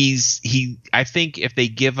I think if they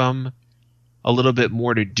give him a little bit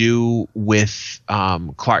more to do with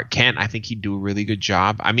Clark Kent, I think he'd do a really good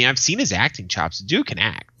job. I mean, I've seen his acting chops. The dude can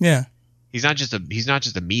act. Yeah. He's not just a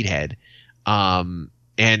meathead.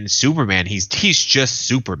 And Superman, he's just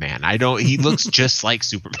Superman. He looks just like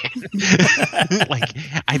Superman. Like,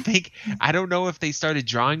 I don't know if they started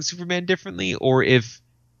drawing Superman differently or if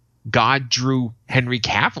God drew Henry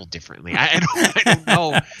Cavill differently. I don't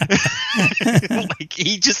know. Like,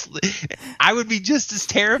 I would be just as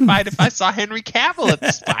terrified if I saw Henry Cavill at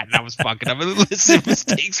the spot and I was fucking up. Listen,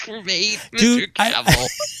 mistakes were made, Dude, Mr. Cavill.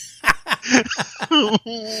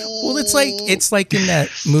 Well, it's like in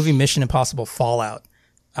that movie Mission Impossible Fallout.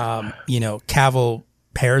 Cavill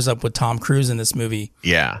pairs up with Tom Cruise in this movie.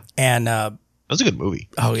 Yeah. And that was a good movie.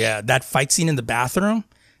 Oh yeah, that fight scene in the bathroom.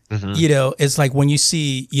 Mm-hmm. It's like when you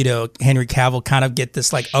see, Henry Cavill kind of get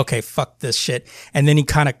this like, okay, fuck this shit. And then he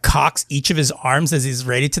kind of cocks each of his arms as he's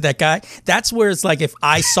ready to that guy. That's where it's like, if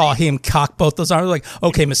I saw him cock both those arms, like,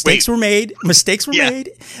 okay, mistakes were made. Made.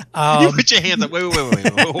 You put your hands up. Wait.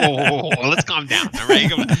 Whoa. Let's calm down. All right.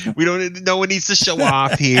 Come on. No one needs to show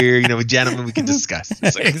off here. Gentlemen, we can discuss.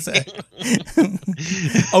 Okay. Exactly.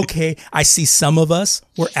 Okay. I see some of us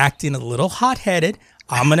were acting a little hot-headed.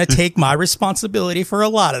 I'm going to take my responsibility for a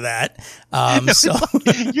lot of that. So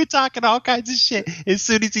you're talking all kinds of shit. As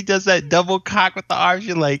soon as he does that double cock with the arms,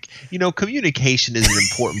 you're like, communication is an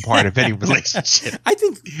important part of any relationship. I'm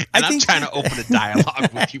trying to open a dialogue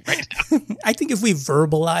with you right now. I think if we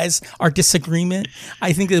verbalize our disagreement,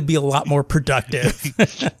 I think it'll be a lot more productive.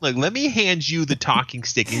 Look, let me hand you the talking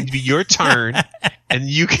stick. It'll be your turn, and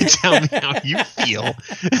you can tell me how you feel.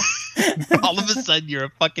 All of a sudden, you're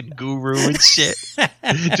a fucking guru and shit.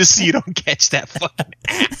 Just so you don't catch that fucking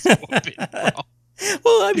ass whooping, bro.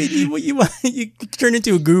 Well, I mean, you turn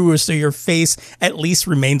into a guru so your face at least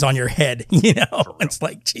remains on your head. It's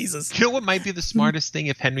like, Jesus. You know what might be the smartest thing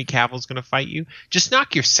if Henry Cavill's going to fight you? Just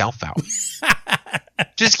knock yourself out.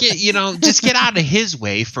 Just get out of his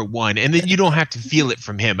way for one, and then you don't have to feel it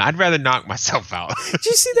from him. I'd rather knock myself out. Did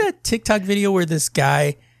you see that TikTok video where this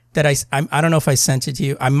guy that I don't know if I sent it to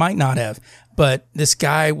you. I might not have, but this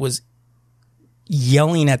guy was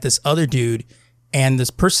yelling at this other dude, and this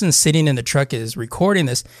person sitting in the truck is recording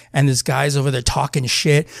this, and this guy's over there talking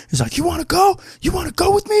shit. He's like, you want to go? You want to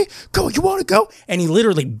go with me? Go, you want to go? And he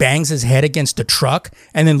literally bangs his head against the truck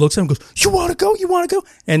and then looks at him and goes, you want to go? You want to go?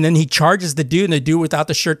 And then he charges the dude, and the dude without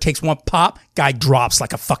the shirt takes one pop. Guy drops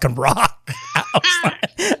like a fucking rock.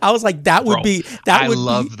 I was like, that would be... I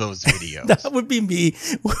love those videos. That would be me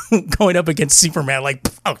going up against Superman, like...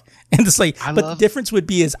 And it's like, the difference would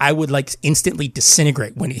be is I would like instantly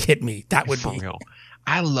disintegrate when he hit me. That would be real.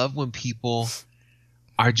 I love when people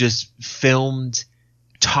are just filmed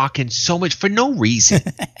talking so much for no reason.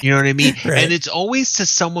 You know what I mean? Right. And it's always to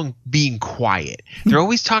someone being quiet. They're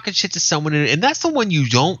always talking shit to someone, and that's the one you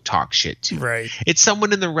don't talk shit to. Right. It's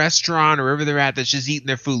someone in the restaurant or wherever they're at that's just eating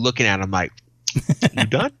their food, looking at them like, you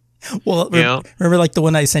done? Well, remember like the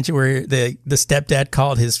one I sent you where the stepdad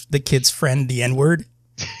called the kid's friend the N-word?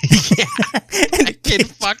 Yeah, and the kid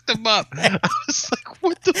fucked him up. I was like,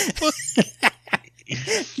 what the fuck?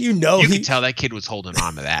 You could tell that kid was holding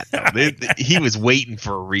on to that, though. He was waiting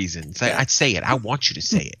for a reason. It's like, I'd say it. I want you to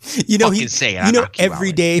say it. Fucking say it.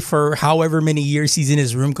 Every day for however many years he's in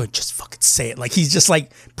his room going, just fucking say it. Like, he's just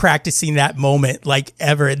like practicing that moment like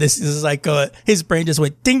ever. This is like his brain just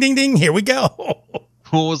went ding, ding, ding. Here we go.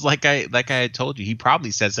 was like I had told you, he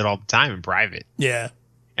probably says it all the time in private. Yeah.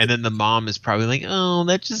 And then the mom is probably like, oh,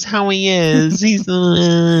 that's just how he is. He's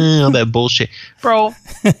all that bullshit. Bro,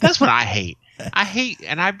 that's what I hate. I hate,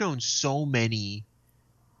 and I've known so many,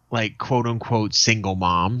 like, quote unquote, single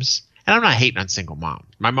moms. And I'm not hating on single moms.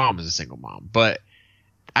 My mom is a single mom. But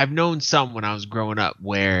I've known some when I was growing up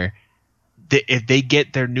where if they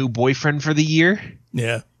get their new boyfriend for the year,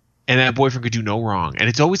 yeah, and that boyfriend could do no wrong, and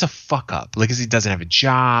it's always a fuck up, like, because he doesn't have a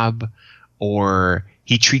job, or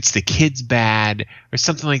he treats the kids bad, or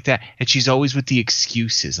something like that, and she's always with the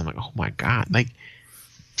excuses. I'm like, oh my god, like,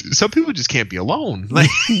 some people just can't be alone. Like,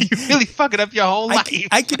 you're really fucking up your whole life.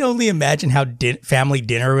 I can only imagine how family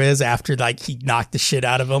dinner is after, like, he knocked the shit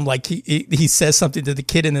out of him. Like, he says something to the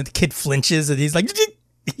kid, and then the kid flinches, and he's like,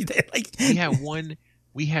 like,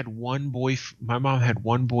 my mom had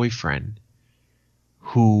one boyfriend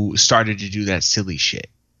who started to do that silly shit,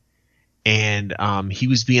 and he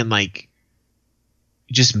was being, like,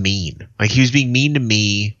 just mean. Like, he was being mean to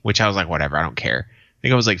me, which I was like, whatever, I don't care. I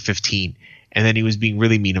think I was like 15. And then he was being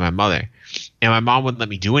really mean to my mother, and my mom wouldn't let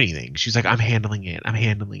me do anything. She's like, I'm handling it.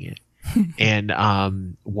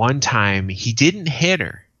 And one time he didn't hit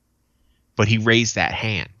her, but he raised that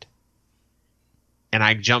hand, and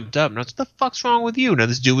I jumped up and I was like, what the fuck's wrong with you? Now,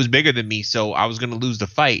 this dude was bigger than me, so I was going to lose the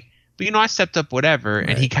fight. But, I stepped up, whatever. Right.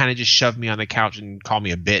 And he kind of just shoved me on the couch and called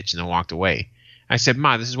me a bitch and then walked away. I said,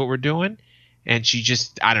 Ma, this is what we're doing. And she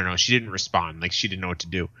just, I don't know. She didn't respond. Like, she didn't know what to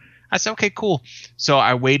do. I said, okay, cool. So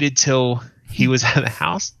I waited till he was at the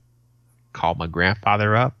house, called my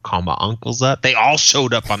grandfather up, called my uncles up. They all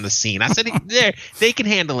showed up on the scene. I said, there, they can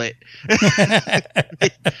handle it.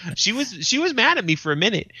 She was mad at me for a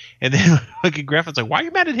minute. And then like, grandfather's like, why are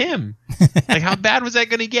you mad at him? Like, how bad was that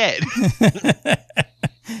going to get?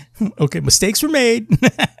 Okay, mistakes were made.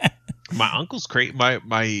 My uncle's crazy.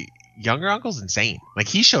 My younger uncle's insane. Like,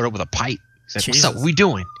 he showed up with a pipe. He's like, Jesus. What's up? What we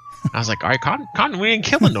doing? I was like, all right, Cotton, we ain't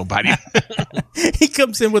killing nobody. He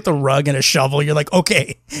comes in with a rug and a shovel. You're like,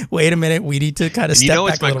 okay, wait a minute. We need to kind of step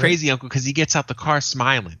back. It's my crazy uncle because he gets out the car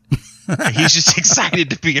smiling. He's just excited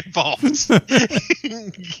to be involved. He's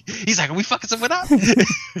like, are we fucking someone up?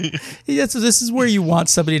 Yeah, so this is where you want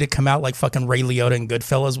somebody to come out like fucking Ray Liotta and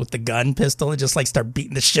Goodfellas with the gun pistol and just like start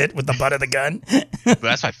beating the shit with the butt of the gun. But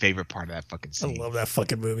that's my favorite part of that fucking scene. I love that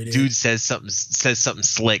fucking movie, dude. Dude says something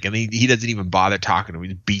slick, and he doesn't even bother talking to him. He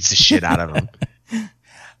just beats the shit out of him.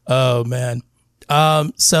 Oh, man.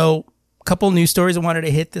 So a couple news stories I wanted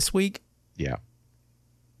to hit this week. Yeah.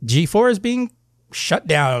 G4 is being shut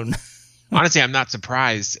down. Honestly, I'm not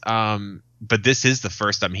surprised. But this is the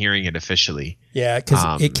first I'm hearing it officially. Yeah,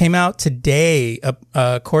 because it came out today,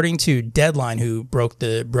 according to Deadline, who broke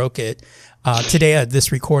it today.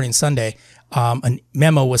 This recording Sunday, a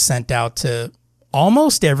memo was sent out to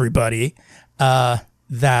almost everybody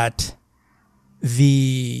that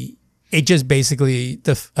it just basically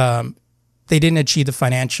they didn't achieve the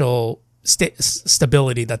financial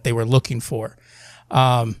stability that they were looking for,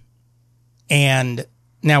 and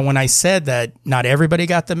now when I said that not everybody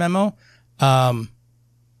got the memo.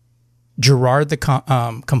 Gerard the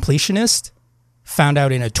completionist found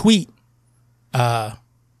out in a tweet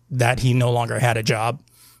that he no longer had a job.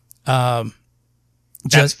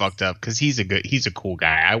 That's fucked up because he's a cool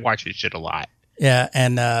guy. I watch his shit a lot. Yeah,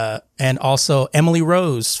 and also Emily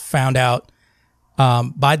Rose found out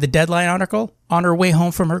by the Deadline article on her way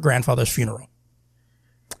home from her grandfather's funeral.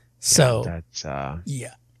 So that's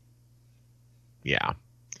yeah.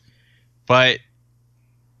 But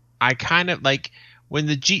I kind of like when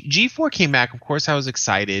the G4 came back. Of course, I was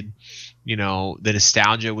excited. The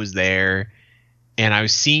nostalgia was there, and I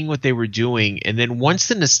was seeing what they were doing. And then once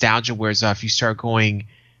the nostalgia wears off, you start going,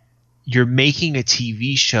 you're making a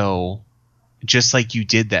TV show just like you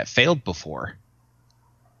did that failed before.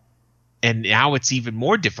 And now it's even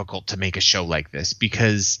more difficult to make a show like this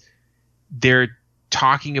because they're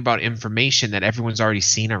talking about information that everyone's already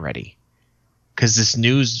seen already. Because this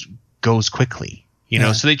news goes quickly.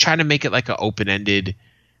 So they try to make it like an open-ended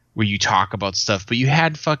where you talk about stuff. But you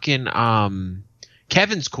had fucking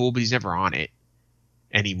Kevin's cool, but he's never on it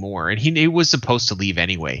anymore. And he was supposed to leave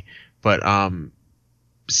anyway. But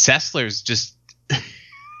Sessler's just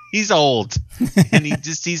he's old. And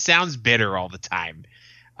he sounds bitter all the time.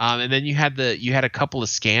 And then you had a couple of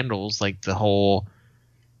scandals, like the whole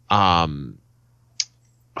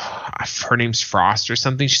her name's Frost or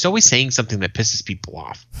something. She's always saying something that pisses people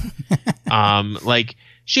off. Like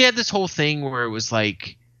she had this whole thing where it was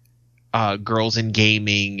like girls in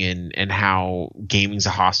gaming and how gaming's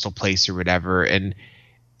a hostile place or whatever. And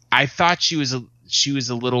I thought she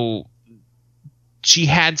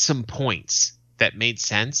had some points that made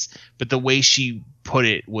sense, but the way she put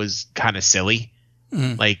it was kind of silly.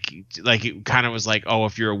 Like it kind of was like, oh,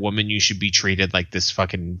 if you're a woman, you should be treated like this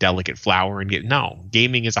fucking delicate flower and no,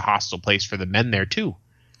 gaming is a hostile place for the men there too.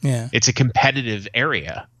 Yeah. It's a competitive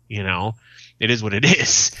area, you know. It is what it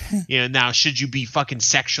is. You know, now should you be fucking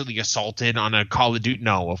sexually assaulted on a Call of Duty?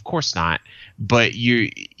 No, of course not. But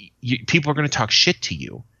you people are going to talk shit to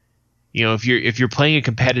you. You know, if you're playing a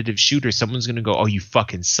competitive shooter, someone's going to go, "Oh, you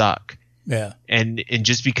fucking suck." Yeah. And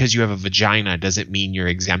just because you have a vagina doesn't mean you're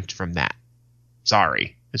exempt from that.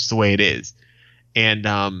 Sorry, it's the way it is.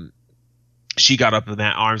 And she got up in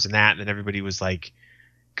that arms and that, and then everybody was like,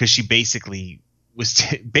 because she basically was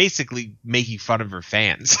basically making fun of her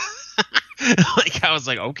fans. Like I was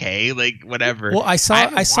like, okay, like whatever. Well, I saw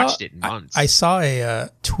watched it in months. I saw a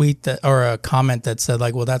tweet that or a comment that said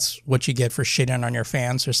like, well, that's what you get for shitting on your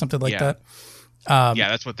fans or something like that. Yeah,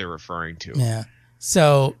 that's what they're referring to. Yeah.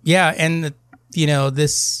 So yeah, and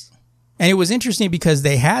this, and it was interesting because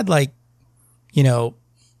they had like,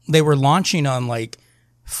 they were launching on like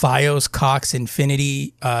Fios, Cox,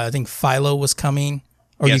 Infinity. I think Philo was coming,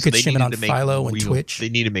 or you could stream it on Philo and Twitch. They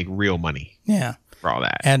need to make real money. Yeah. For all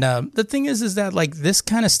that. And the thing is that like this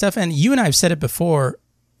kind of stuff, and you and I have said it before,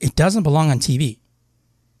 it doesn't belong on TV.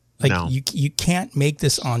 Like you can't make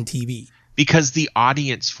this on TV because the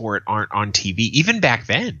audience for it aren't on TV. Even back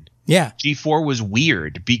then, yeah, G4 was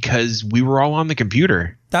weird because we were all on the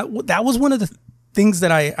computer. That was one of the things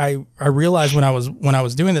that I realized when I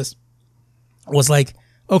was doing this was like,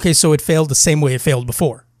 okay, so it failed the same way it failed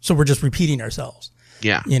before, so we're just repeating ourselves.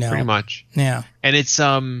 Yeah, pretty much. Yeah, and it's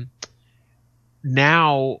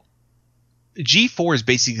now G4 is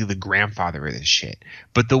basically the grandfather of this shit,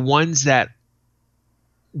 but the ones that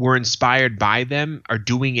were inspired by them are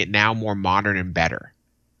doing it now more modern and better.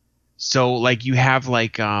 So like you have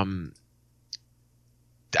like I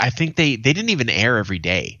think they didn't even air every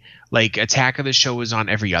day. Like Attack of the Show was on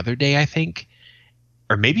every other day, I think,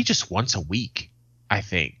 or maybe just once a week, I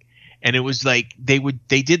think. And it was like they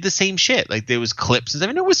did the same shit. Like there was clips. I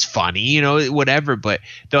mean, it was funny, whatever. But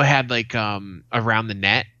they'll had like Around the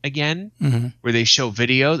Net again, where they show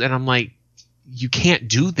videos, and I'm like, you can't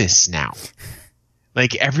do this now.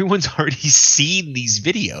 Like everyone's already seen these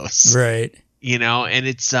videos, right? And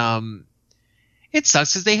it's it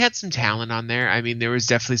sucks because they had some talent on there. I mean, there was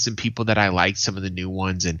definitely some people that I liked, some of the new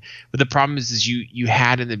ones, but the problem is you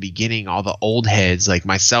had in the beginning all the old heads like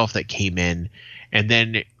myself that came in, and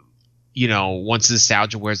then. Once the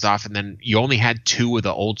nostalgia wears off, and then you only had two of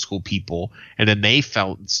the old school people, and then they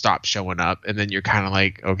stopped showing up, and then you're kind of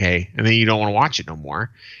like, okay, and then you don't want to watch it no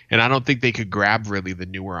more. And I don't think they could grab really the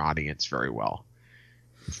newer audience very well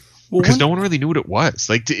because no one really knew what it was.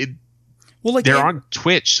 Like, they're on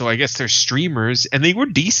Twitch, so I guess they're streamers, and they were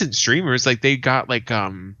decent streamers. Like they got like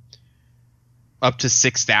up to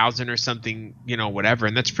 6,000 or something, whatever,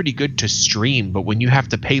 and that's pretty good to stream. But when you have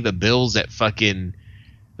to pay the bills at fucking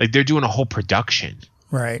like they're doing a whole production.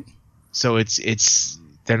 Right. So it's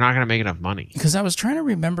they're not going to make enough money. Because I was trying to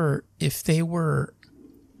remember if they were,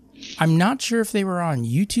 I'm not sure if they were on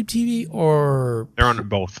YouTube TV or they're on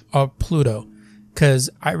both. Or Pluto. Because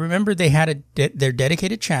I remember they had their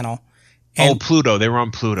dedicated channel. And Pluto. They were on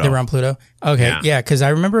Pluto. They were on Pluto. Okay. Yeah. Because I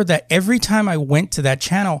remember that every time I went to that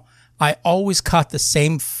channel, I always caught the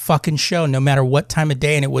same fucking show, no matter what time of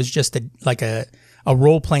day. And it was just a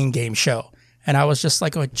role-playing game show. And I was just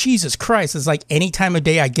like, oh, Jesus Christ. It's like any time of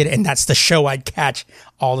day I get it. And that's the show I'd catch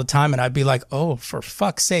all the time. And I'd be like, oh, for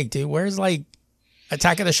fuck's sake, dude. Where's like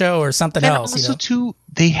Attack of the Show or something else? Also, too,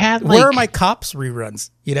 they had like. Where are my Cops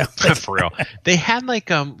reruns? For real. They had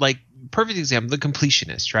like perfect example, The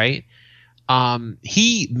Completionist, right?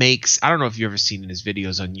 He makes, I don't know if you've ever seen in his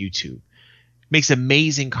videos on YouTube, makes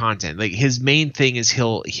amazing content. Like his main thing is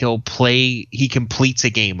he completes a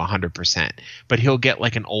game 100%, but he'll get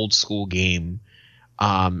like an old school game,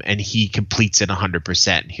 and he completes it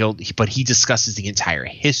 100%. But he discusses the entire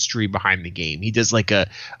history behind the game. He does like a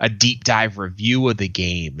deep dive review of the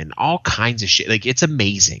game and all kinds of shit. Like it's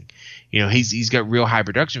amazing. He's got real high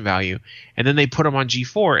production value. And then they put him on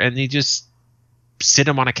G4 and they just sit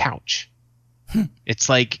him on a couch. It's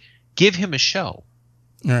like, give him a show.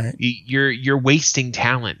 All right. You're wasting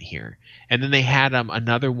talent here. And then they had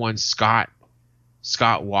another one, Scott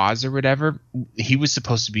Waz or whatever. He was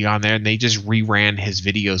supposed to be on there, and they just reran his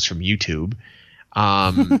videos from YouTube.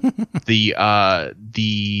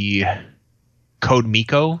 The Code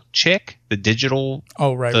Miko chick, the digital.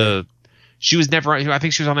 Oh right. She was never. I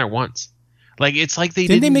think she was on there once. Like it's like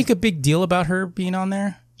didn't they make a big deal about her being on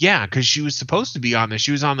there? Yeah, because she was supposed to be on there.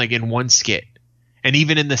 She was on like in one skit. And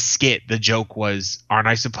even in the skit, the joke was, aren't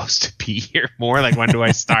I supposed to be here more? Like, when do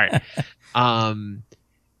I start?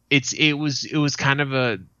 it was kind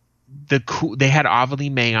of they had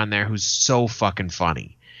Avalie May on there, who's so fucking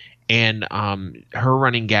funny, and her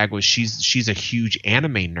running gag was she's a huge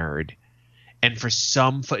anime nerd, and for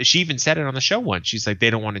she even said it on the show once. She's like, they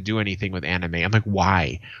don't want to do anything with anime. I'm like,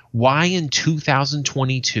 why in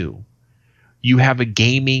 2022 you have a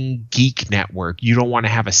gaming geek network, you don't want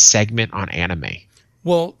to have a segment on anime?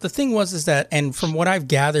 Well, the thing is that, and from what I've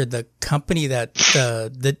gathered, the company that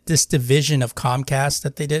this division of Comcast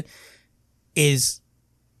that they did is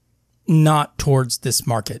not towards this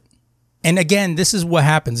market. And again, this is what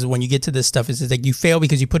happens when you get to this stuff is like you fail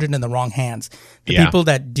because you put it in the wrong hands. The people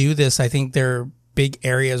that do this, I think their big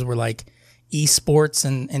areas were like esports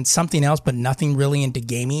and something else, but nothing really into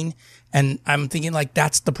gaming. And I'm thinking like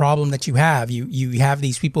that's the problem that you have. You have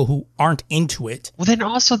these people who aren't into it. Well, then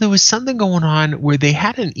also there was something going on where they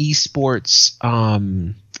had an esports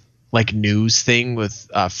like news thing with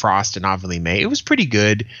Frost and Avalie May. It was pretty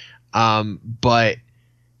good, but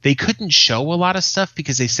they couldn't show a lot of stuff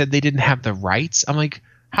because they said they didn't have the rights. I'm like,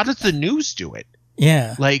 how does the news do it?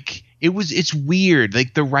 Yeah, like it's weird.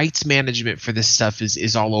 Like the rights management for this stuff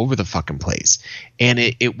is all over the fucking place, and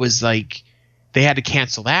it was like they had to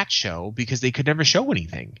cancel that show because they could never show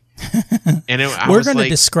anything. And we're going to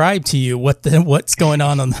describe to you what's going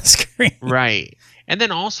on the screen, right? And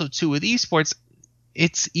then also too with esports,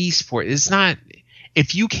 it's esport. It's not,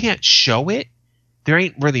 if you can't show it, there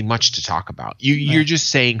ain't really much to talk about. You're just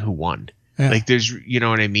saying who won. Yeah. Like there's, you know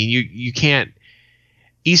what I mean? You can't.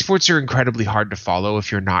 Esports are incredibly hard to follow if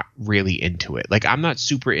you're not really into it. Like I'm not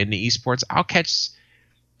super into esports. I'll catch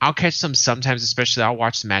some sometimes, especially I'll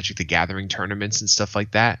watch the Magic the Gathering tournaments and stuff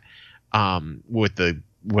like that.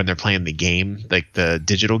 When they're playing the game, like the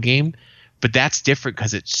digital game, but that's different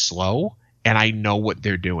because it's slow and I know what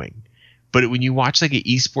they're doing. But when you watch like an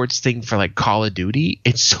esports thing for like Call of Duty,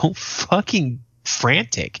 it's so fucking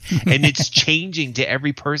frantic and it's changing to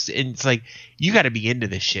every person. And it's like, you got to be into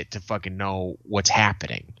this shit to fucking know what's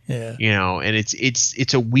happening. Yeah. You know, and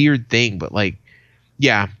it's a weird thing, but like,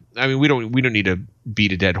 yeah, I mean, we don't need to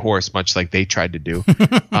beat a dead horse, much like they tried to do.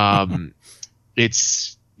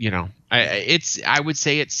 It's, you know, I would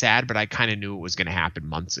say it's sad, but I kind of knew it was going to happen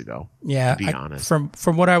months ago. Yeah, to be honest.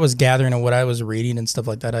 From what I was gathering and what I was reading and stuff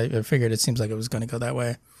like that, I figured it seems like it was going to go that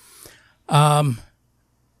way.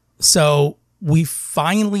 So we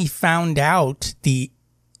finally found out the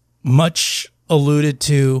much alluded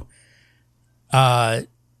to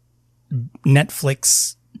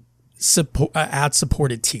Netflix ad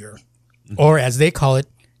supported tier, or as they call it,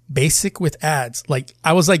 basic with ads. Like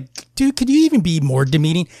I was like, dude, could you even be more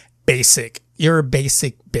demeaning? Basic. You're a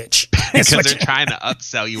basic bitch. Because they're trying to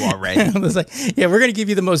upsell you already. I was like, yeah, we're going to give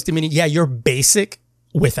you the most demeaning. Yeah, you're basic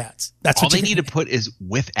with ads. That's all they need to put is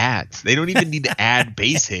with ads. They don't even need to add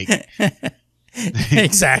basic.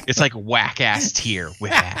 Exactly. It's like whack ass tier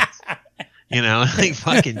with ads. You know, like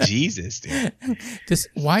fucking Jesus, dude.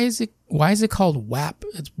 Why is it called WAP?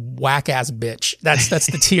 It's whack ass bitch. That's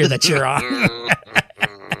the tier that you're on.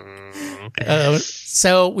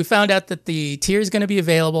 So we found out that the tier is going to be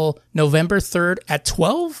available November 3rd at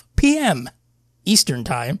 12 p.m. Eastern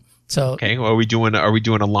time. So okay, well, are we doing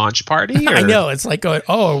a launch party? Or? I know, it's like going,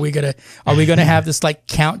 are we gonna have this like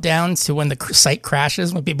countdown to when the site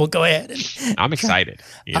crashes when people go ahead? I'm excited.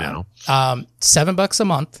 You know, $7 a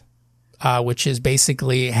month, which is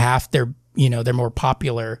basically half their more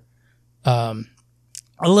popular, a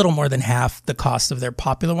little more than half the cost of their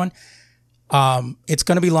popular one. It's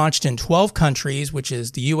going to be launched in 12 countries, which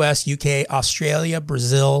is the US, UK, Australia,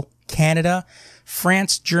 Brazil, Canada,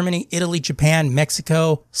 France, Germany, Italy, Japan,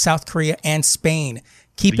 Mexico, South Korea, and Spain.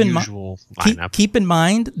 Keep in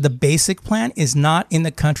mind, the basic plan is not in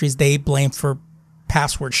the countries they blame for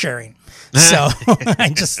password sharing. So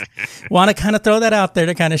I just want to kind of throw that out there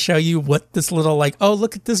to kind of show you what this little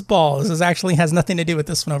look at this ball. This actually has nothing to do with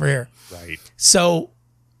this one over here. Right. So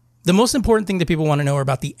the most important thing that people want to know are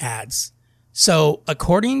about the ads. So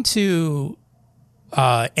according to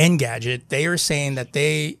Engadget, they are saying that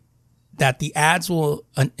the ads will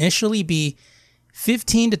initially be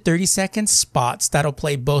 15 to 30 second spots that'll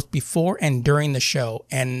play both before and during the show.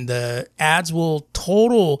 And the ads will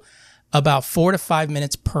total about 4 to 5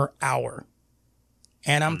 minutes per hour.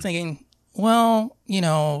 And I'm thinking, well,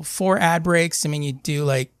 4 ad breaks. I mean, you do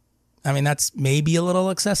that's maybe a little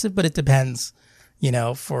excessive, but it depends,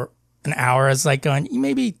 for an hour is like going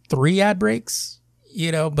maybe 3 ad breaks,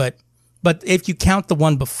 but if you count the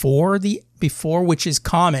one before, which is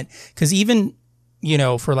common, because even,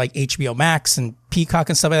 for like HBO Max and Peacock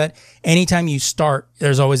and stuff like that, anytime you start,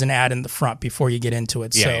 there's always an ad in the front before you get into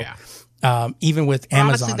it. Even with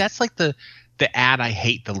Amazon. Honestly, that's like the ad I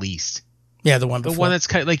hate the least. Yeah, the one The before. one that's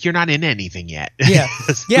kind of like you're not in anything yet. Yeah.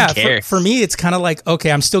 Who Yeah. cares? For me, it's kind of like,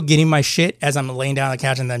 okay, I'm still getting my shit as I'm laying down on the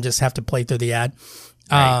couch and then just have to play through the ad.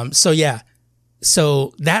 Right. So yeah.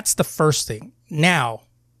 So that's the first thing. Now,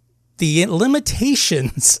 the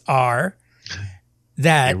limitations are Here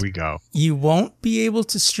that we go. you won't be able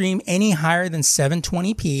to stream any higher than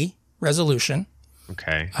 720p resolution.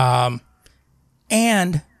 Okay.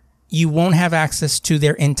 And you won't have access to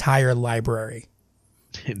their entire library.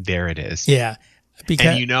 There it is. Yeah. Because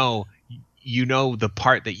And you know the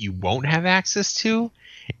part that you won't have access to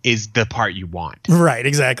is the part you want. right,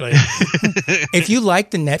 exactly. If you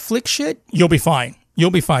like the Netflix shit, you'll be fine.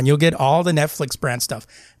 You'll be fine. You'll get all the Netflix brand stuff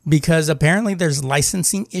because apparently there's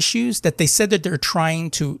licensing issues that they said that they're trying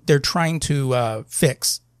to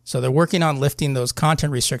fix. So they're working on lifting those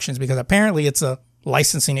content restrictions because apparently it's a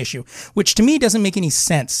licensing issue, which to me doesn't make any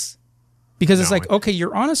sense because it's No, like, okay,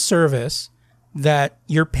 you're on a service that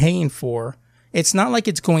you're paying for. It's not like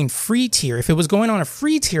it's going free tier. If it was going on a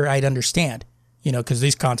free tier, I'd understand, because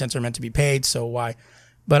these contents are meant to be paid. So why?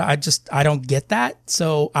 But I don't get that.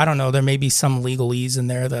 So I don't know. There may be some legalese in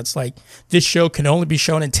there that's like, this show can only be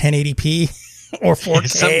shown in 1080p or 4K.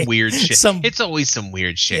 Some weird shit. Some- It's always some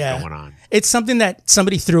weird shit going on. It's something that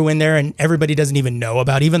somebody threw in there and everybody doesn't even know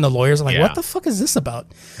about. Even the lawyers are like, Yeah. what the fuck is this about?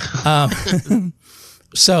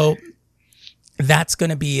 So that's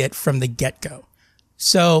going to be it from the get-go.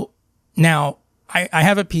 So now I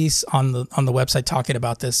have a piece on the website talking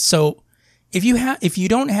about this. So if you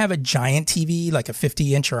don't have a giant TV, like a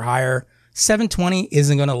 50-inch or higher, 720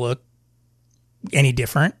 isn't going to look any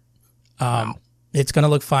different. It's going to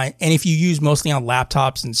look fine. And if you use mostly on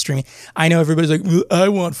laptops and streaming, I know everybody's like, I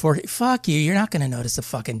want 4K. Fuck you. You're not going to notice a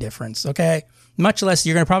fucking difference. Okay. Much less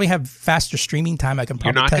you're going to probably have faster streaming time. I can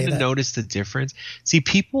You're probably not tell going you to that. notice the difference. See,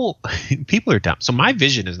 people are dumb. So my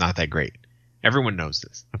vision is not that great. Everyone knows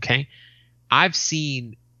this. Okay. I've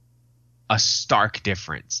seen a stark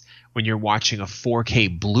difference when you're watching a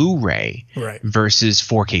 4K Blu-ray Right. versus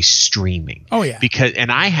 4K streaming. Oh, yeah.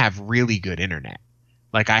 And I have really good internet.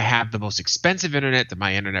 Like I have the most expensive internet that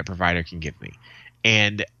my internet provider can give me.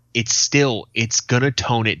 And it's going to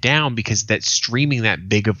tone it down because that streaming that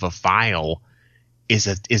big of a file is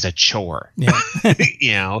a chore.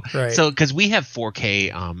 Yeah. Right. So cuz we have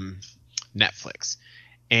 4K Netflix.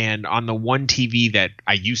 And on the one TV that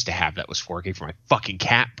I used to have that was 4K for my fucking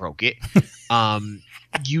cat broke it.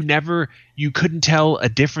 You couldn't tell a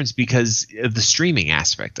difference because of the streaming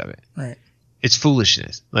aspect of it. Right. It's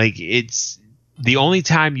foolishness. Like it's the only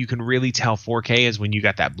time you can really tell 4K is when you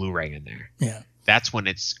got that Blu-ray in there. Yeah. That's when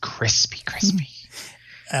it's crispy.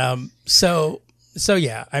 So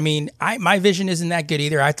yeah, I mean, my vision isn't that good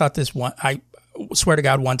either. I thought I swear to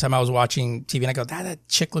God, one time I was watching TV and I go, that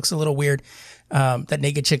chick looks a little weird. That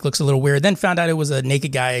naked chick looks a little weird. Then found out it was a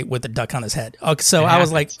naked guy with a duck on his head. Okay, so I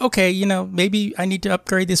was like, okay, maybe I need to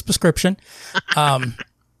upgrade this prescription.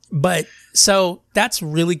 But so that's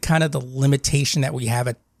really kind of the limitation that we have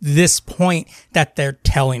at this point that they're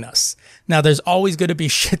telling us. Now, there's always going to be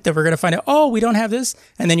shit that we're going to find out, oh, we don't have this.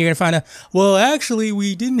 And then you're going to find out, well, actually,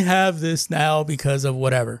 we didn't have this now because of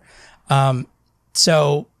whatever.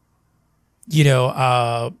 So,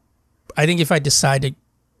 I think if I decide to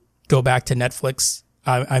go back to Netflix,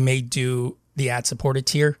 I may do the ad-supported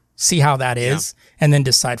tier, see how that is, and then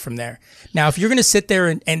decide from there. Now, if you're going to sit there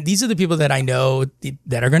and these are the people that I know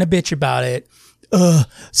that are going to bitch about it,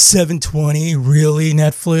 720, really,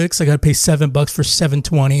 Netflix? I got to pay $7 for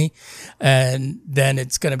 720. And then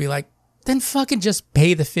it's going to be like, then fucking just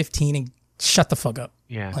pay the 15 and shut the fuck up.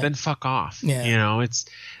 Yeah, then fuck off. Yeah. It's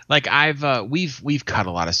like we've cut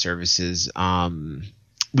a lot of services.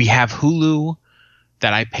 We have Hulu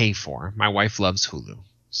that I pay for. My wife loves Hulu,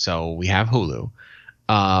 so we have Hulu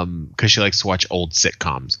because she likes to watch old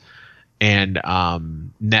sitcoms. And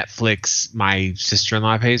Netflix, my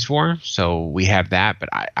sister-in-law pays for, so we have that. But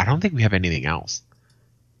I don't think we have anything else.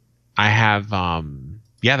 I have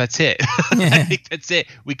that's it. I think that's it.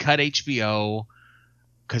 We cut HBO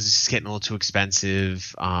because it's just getting a little too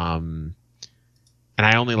expensive. And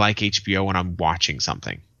I only like HBO when I'm watching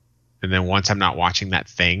something. And then once I'm not watching that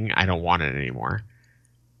thing, I don't want it anymore.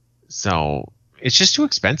 So it's just too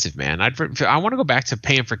expensive, man. I want to go back to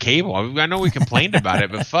paying for cable. I know we complained about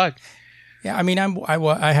it, but fuck. Yeah, I mean,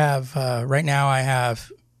 I have right now. I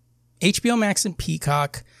have HBO Max and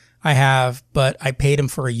Peacock. But I paid them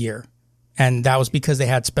for a year, and that was because they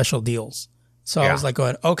had special deals. So I was like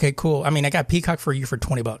going, okay, cool. I mean, I got Peacock for a year for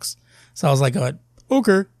 $20. So I was like going,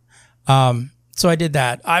 okay. So I did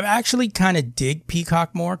that. I actually kind of dig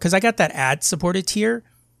Peacock more because I got that ad-supported tier.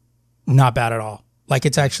 Not bad at all. Like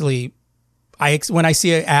it's actually, when I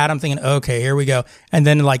see an ad, I'm thinking, okay, here we go. And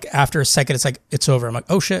then like after a second, it's like, it's over. I'm like,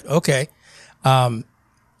 oh shit. Okay. And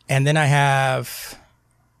then I have,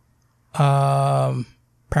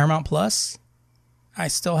 Paramount Plus. I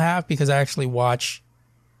still have, because I actually watch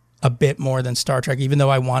a bit more than Star Trek, even though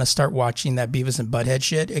I want to start watching that Beavis and Butthead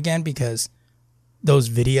shit again, because those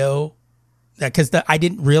I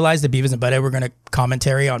didn't realize that Beavis and Butthead were going to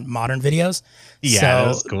commentary on modern videos. Yeah, so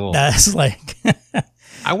that's cool. That's like,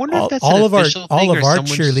 I wonder if that's all an of our official thing or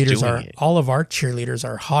someone's cheerleaders doing it. all of our cheerleaders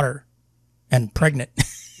are hotter and pregnant.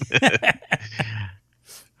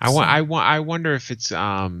 I wonder if it's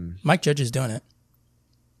Mike Judge is doing it.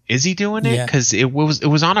 Is he doing it? Yeah. Because it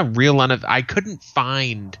was on a reel I couldn't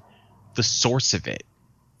find the source of it.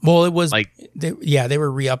 Well, it was like they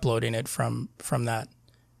were re-uploading it from that,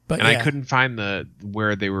 but and I couldn't find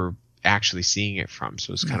where they were actually seeing it from,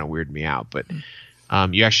 so it's kind of weirded me out. But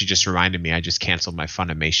you actually just reminded me. I just canceled my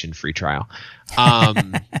Funimation free trial.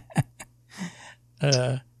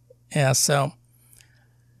 Yeah. So,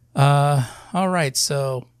 all right.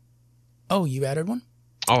 So, you added one?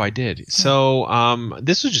 Oh, I did. So,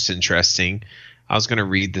 this was just interesting. I was going to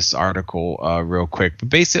read this article real quick, but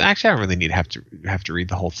basically, actually, I don't really need to have to read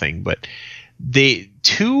the whole thing. But the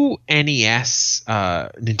two NES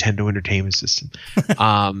Nintendo Entertainment System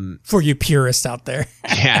for you purists out there,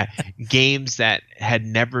 games that had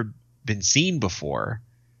never been seen before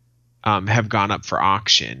have gone up for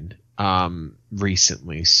auction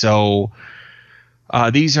recently. So.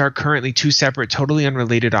 These are currently two separate, totally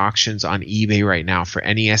unrelated auctions on eBay right now for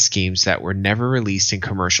NES games that were never released in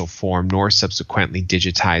commercial form nor subsequently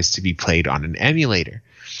digitized to be played on an emulator.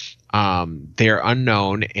 They are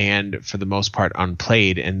unknown and, for the most part,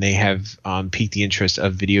 unplayed, and they have piqued the interest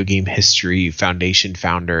of Video Game History Foundation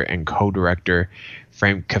founder and co-director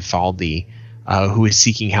Frank Cifaldi, who is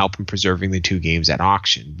seeking help in preserving the two games at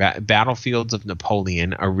auction. Battlefields of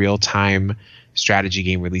Napoleon, a real-time strategy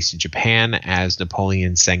game released in Japan as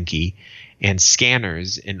Napoleon Senki, and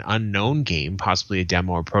Scanners, an unknown game, possibly a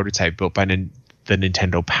demo or prototype built by the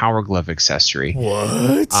Nintendo Power Glove accessory.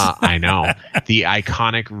 What? I know. The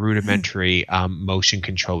iconic rudimentary motion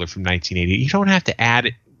controller from 1980. You don't have to add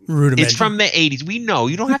it. Rudimentary. It's from the 80s. We know.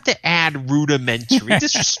 You don't have to add rudimentary.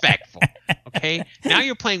 Disrespectful. Okay? Now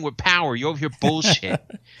you're playing with power. You're over here bullshit.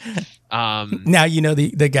 Now you know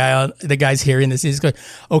the guy's hearing this. He's going,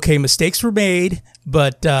 okay, mistakes were made,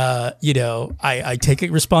 but I take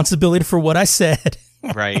responsibility for what I said.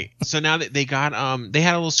 Right. So now that they got they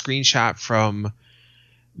had a little screenshot from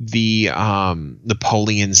the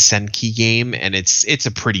Napoleon Senki game, and it's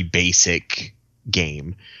a pretty basic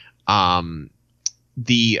game. But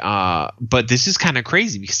this is kind of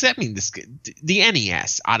crazy because the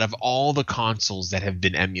NES, out of all the consoles that have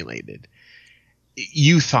been emulated,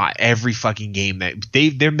 you thought every fucking game that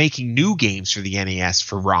they're making new games for the NES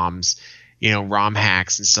for ROMs, ROM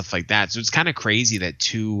hacks and stuff like that. So it's kind of crazy that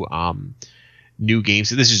two new games.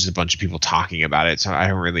 So this is just a bunch of people talking about it, so I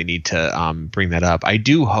don't really need to bring that up. I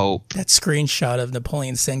do hope that screenshot of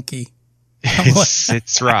Napoleon Senki.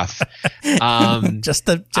 It's rough. Just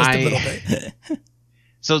a little bit.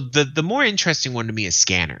 So the more interesting one to me is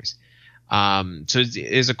Scanners. So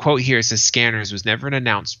there's a quote here. It says, Scanners was never an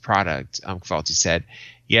announced product, Cifaldi said.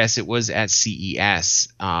 Yes, it was at CES,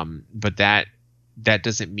 but that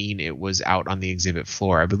doesn't mean it was out on the exhibit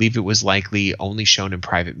floor. I believe it was likely only shown in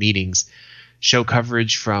private meetings. Show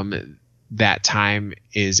coverage from that time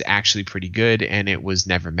is actually pretty good, and it was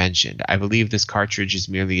never mentioned. I believe this cartridge is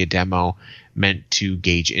merely a demo meant to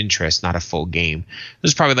gauge interest, not a full game.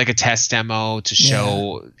 This is probably like a test demo to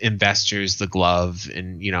show investors the glove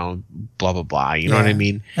and, blah, blah, blah. You know what I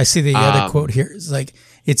mean? I see the other quote here. It's like,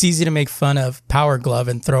 it's easy to make fun of Power Glove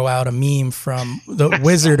and throw out a meme from the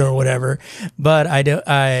Wizard or whatever, but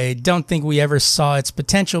I don't think we ever saw its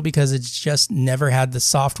potential because it's just never had the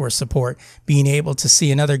software support. Being able to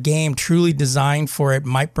see another game truly designed for it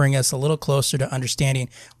might bring us a little closer to understanding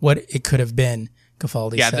what it could have been,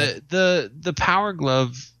 Cifaldi said. The Power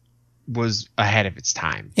Glove was ahead of its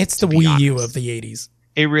time. It's the Wii U of the 80s.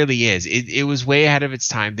 It really is. It was way ahead of its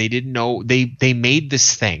time. They didn't know. They made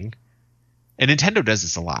this thing. And Nintendo does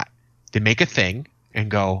this a lot. They make a thing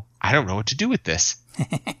and go, I don't know what to do with this.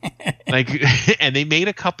 And they made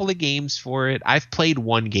a couple of games for it. I've played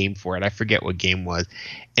one game for it. I forget what game was.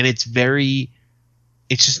 And it's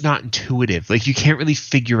just not intuitive. Like, you can't really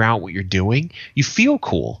figure out what you're doing. You feel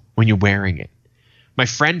cool when you're wearing it. My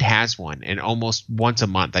friend has one, and almost once a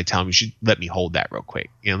month I tell him, you should let me hold that real quick.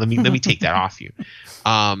 Let me take that off you.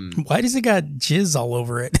 Why does it got jizz all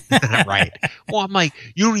over it? Right. Well, I'm like,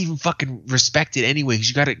 you don't even fucking respect it anyway because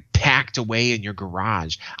you got it packed away in your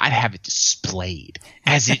garage. I'd have it displayed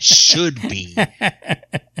as it should be.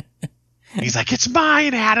 He's like, it's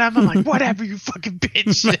mine, Adam. I'm like, whatever, you fucking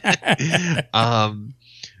bitch.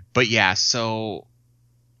 But yeah, so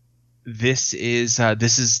this is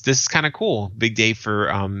kind of cool. Big day for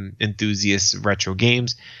enthusiasts of retro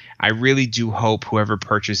games. I really do hope whoever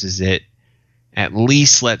purchases it at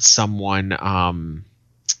least lets someone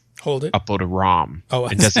hold it, upload a ROM,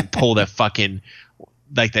 and doesn't pull that fucking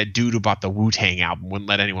like that dude who bought the Wu-Tang album wouldn't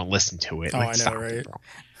let anyone listen to it. I know, right? It, bro.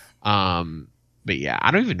 But yeah, I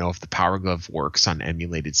don't even know if the Power Glove works on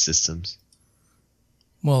emulated systems.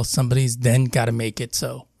 Well, somebody's then got to make it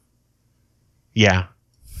so. Yeah.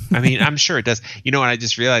 I mean, I'm sure it does. You know what? I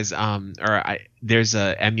just realized, there's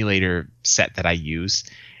a emulator set that I use,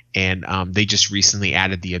 and they just recently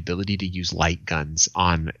added the ability to use light guns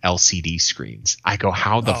on LCD screens. I go,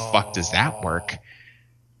 how the fuck does that work?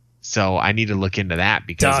 So I need to look into that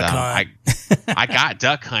because I got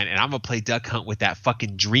Duck Hunt, and I'm gonna play Duck Hunt with that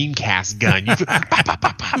fucking Dreamcast gun. You pop, pop,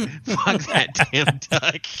 pop, pop. Fuck that damn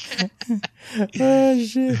duck. Oh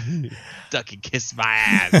shit! Duck can kiss my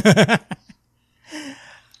ass.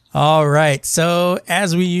 All right. So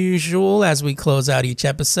as we close out each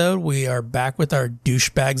episode, we are back with our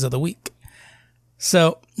douchebags of the week.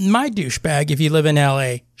 So my douchebag, if you live in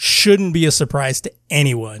LA, shouldn't be a surprise to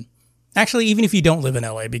anyone. Actually, even if you don't live in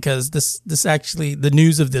LA, because this actually, the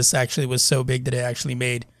news of this actually was so big that it actually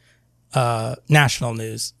made national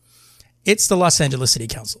news. It's the Los Angeles City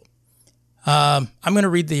Council. I'm going to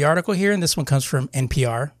read the article here, and this one comes from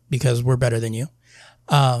NPR because we're better than you.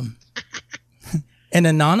 An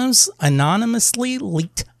anonymously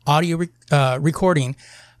leaked audio recording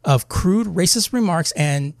of crude racist remarks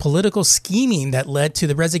and political scheming that led to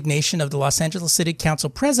the resignation of the Los Angeles City Council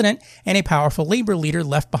president and a powerful labor leader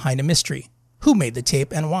left behind a mystery. Who made the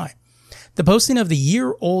tape and why? The posting of the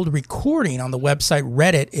year-old recording on the website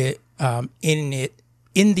Reddit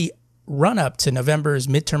in the run-up to November's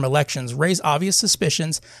midterm elections raised obvious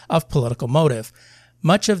suspicions of political motive.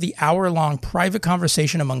 Much of the hour-long private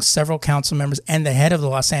conversation among several council members and the head of the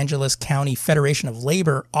Los Angeles County Federation of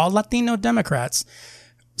Labor, all Latino Democrats,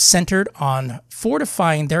 centered on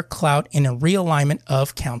fortifying their clout in a realignment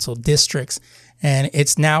of council districts, and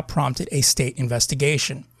it's now prompted a state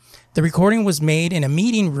investigation. The recording was made in a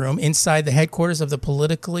meeting room inside the headquarters of the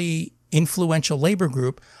politically influential labor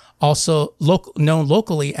group, also known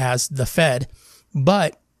locally as the Fed,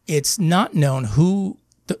 but it's not known who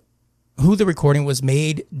the recording was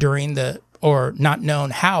made during how the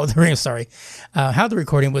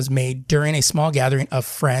recording was made during a small gathering of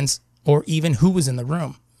friends or even who was in the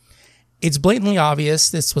room. It's blatantly obvious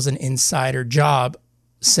this was an insider job,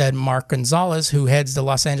 said Mark Gonzalez, who heads the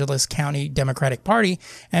Los Angeles County Democratic Party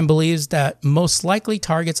and believes that most likely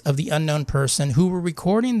targets of the unknown person who were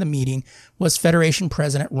recording the meeting was Federation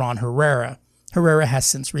President Ron Herrera. Herrera has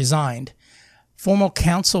since resigned. Former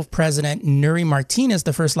council president Nury Martinez,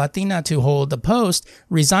 the first Latina to hold the post,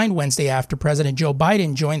 resigned Wednesday after President Joe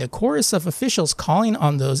Biden joined a chorus of officials calling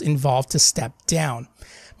on those involved to step down.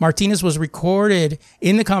 Martinez was recorded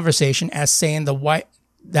in the conversation as saying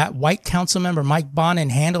that white council member Mike Bonin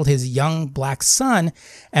handled his young black son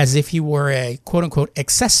as if he were a quote-unquote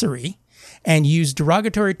accessory and used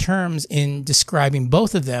derogatory terms in describing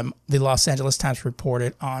both of them, the Los Angeles Times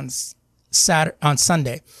reported on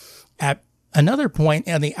Sunday. At another point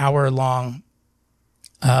in the hour-long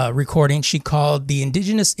recording, she called the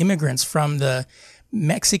indigenous immigrants from the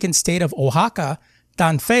Mexican state of Oaxaca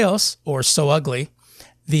tan feos, or so ugly.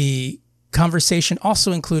 The conversation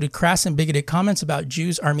also included crass and bigoted comments about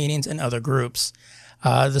Jews, Armenians, and other groups.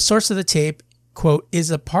 The source of the tape, quote,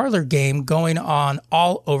 is a parlor game going on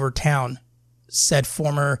all over town, said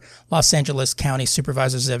former Los Angeles County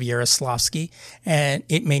Supervisor Zev Yaroslavsky, and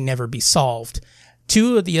it may never be solved.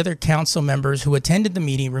 Two of the other council members who attended the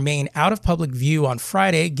meeting remain out of public view on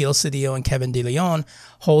Friday, Gil Cedillo and Kevin De Leon,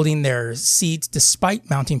 holding their seats despite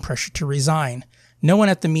mounting pressure to resign. No one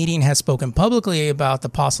at the meeting has spoken publicly about the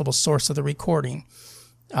possible source of the recording.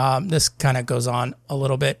 This kind of goes on a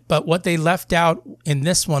little bit, but what they left out in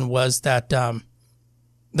this one was that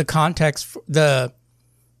the context,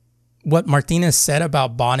 what Martinez said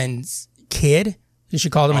about Bonin's kid,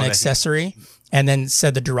 she called him an accessory, and then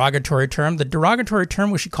said the derogatory term. The derogatory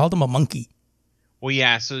term was she called him a monkey. Well,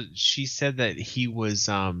 yeah. So she said that he was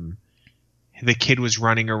the kid was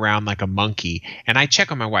running around like a monkey. And I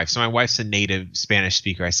check on my wife. So my wife's a native Spanish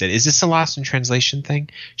speaker. I said, is this a lost in translation thing?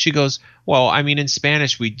 She goes, well, I mean, in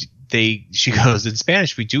Spanish, in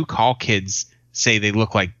Spanish, we do call kids, say they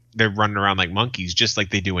look like they're running around like monkeys, just like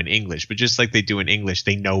they do in English. But just like they do in English,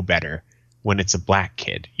 they know better when it's a black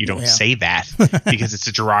kid. You don't say that because it's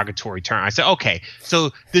a derogatory term. I said, okay, so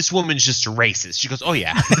this woman's just a racist. She goes, oh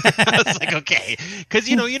yeah. I was like, okay, because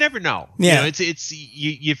you never know. Yeah,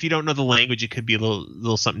 if you don't know the language, it could be a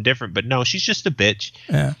little something different. But no, she's just a bitch.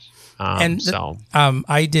 Yeah.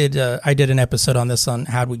 I did an episode on this on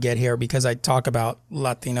How'd We Get Here, because I talk about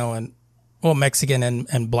Latino and Mexican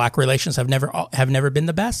and black relations have never been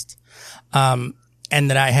the best. And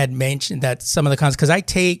that I had mentioned that some of the cons, because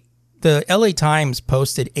the LA Times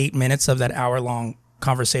posted 8 minutes of that hour-long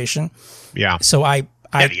conversation. Yeah. So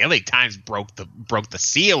the LA Times broke the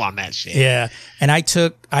seal on that shit. Yeah. And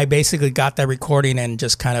I basically got that recording and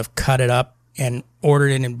just kind of cut it up and ordered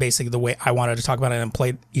it in basically the way I wanted to talk about it and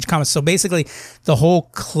played each comment. So basically the whole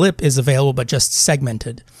clip is available, but just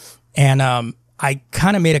segmented. And I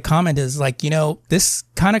kind of made a comment is like, this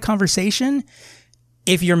kind of conversation,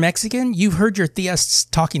 if you're Mexican, you've heard your tias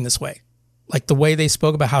talking this way. Like the way they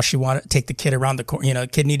spoke about how she wanted to take the kid around the corner,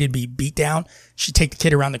 kid needed to be beat down. She'd take the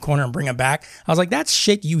kid around the corner and bring him back. I was like, that's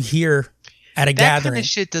shit you hear at a gathering. That kind of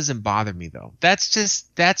shit doesn't bother me though. That's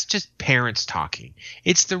just parents talking.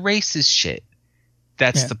 It's the racist shit.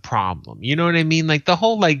 That's the problem. You know what I mean? Like the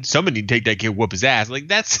whole, like, somebody take that kid, whoop his ass. Like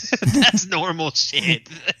that's normal shit.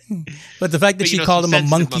 But the fact that she called him a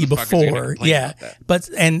monkey before. Yeah. But,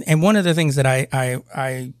 and one of the things that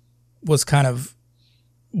I was kind of,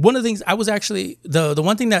 one of the things I was actually the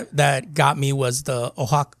one thing that got me was the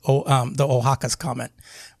Oaxaca's comment,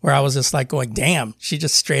 where I was just like going, damn, she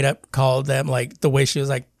just straight up called them, like the way she was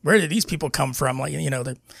like, where did these people come from? Like,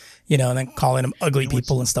 and then calling them ugly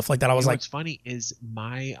people and stuff like that. I was like, what's funny is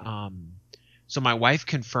so my wife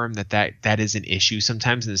confirmed that is an issue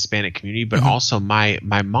sometimes in the Hispanic community, but also my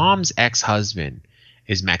mom's ex-husband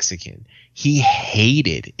is Mexican. He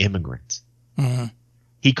hated immigrants. Mm-hmm.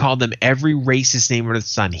 He called them every racist name under the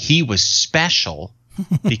sun. He was special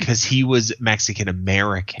because he was Mexican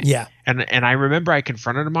American. Yeah. And I remember I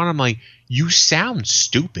confronted him on it. I'm like, you sound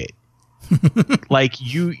stupid. Like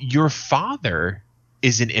your father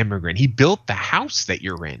is an immigrant. He built the house that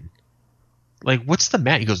you're in. Like, what's the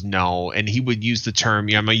matter? He goes, no. And he would use the term,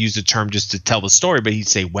 I'm going to use the term just to tell the story, but he'd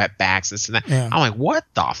say wetbacks, this and that. Yeah. I'm like, what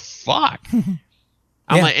the fuck?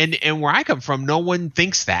 I'm like, and where I come from, no one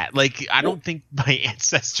thinks that. Like, I don't think my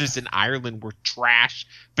ancestors in Ireland were trash,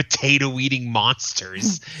 potato-eating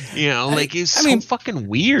monsters. Like, it's so fucking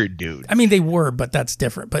weird, dude. I mean, they were, but that's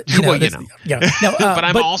different. But but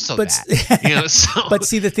I'm also that. So. But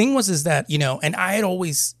see, the thing is that and I had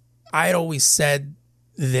always said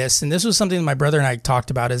this, and this was something that my brother and I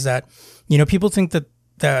talked about, is that people think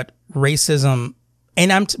that racism,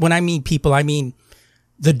 and when I mean people, I mean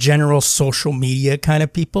the general social media kind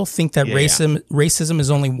of people think that racism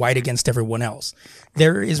is only white against everyone else.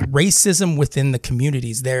 There is racism within the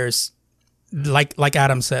communities. There's like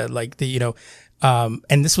Adam said, like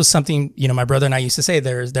and this was something, my brother and I used to say,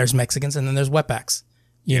 there's Mexicans and then there's wetbacks,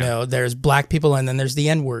 there's black people and then there's the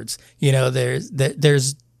N-words, there's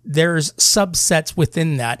subsets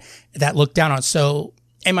within that look down on. So,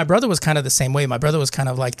 and my brother was kind of the same way. My brother was kind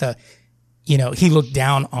of like he looked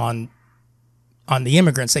down on the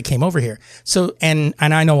immigrants that came over here. So, and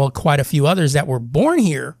I know quite a few others that were born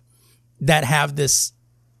here that have this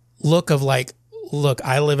look of like, look,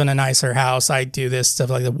 I live in a nicer house. I do this stuff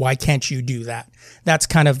like that. Why can't you do that? That's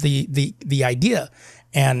kind of the idea.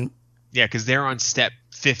 And yeah, because they're on step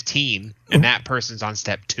 15 and that person's on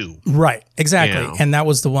step 2. Right. Exactly. And that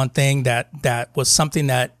was the one thing that was something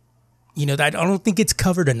that, that I don't think it's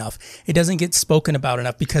covered enough. It doesn't get spoken about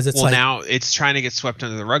enough because it's now it's trying to get swept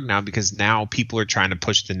under the rug now, because now people are trying to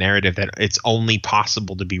push the narrative that it's only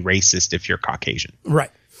possible to be racist if you're Caucasian.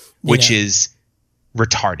 Right. Which is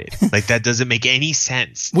retarded. Like, that doesn't make any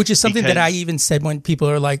sense. Which is something that I even said when people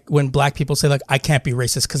are like, when black people say like, I can't be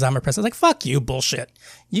racist because I'm oppressed. I'm like, fuck you, bullshit.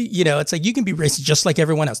 It's like, you can be racist just like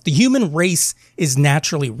everyone else. The human race is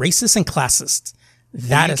naturally racist and classist.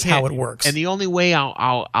 That is how it works. And the only way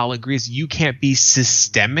I'll agree is you can't be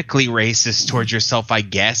systemically racist towards yourself, I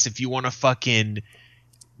guess, if you want to fucking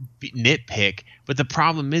nitpick. But the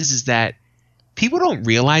problem is that people don't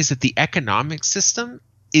realize that the economic system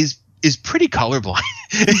is pretty colorblind.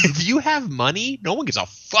 If you have money, no one gives a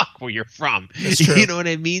fuck where you're from. You know what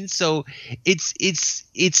I mean? So it's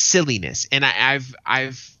silliness. And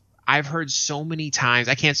I've heard so many times,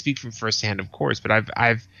 I can't speak from firsthand, of course, but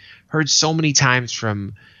I've heard so many times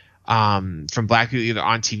from from black people either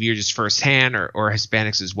on TV or just firsthand, or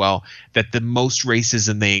Hispanics as well, that the most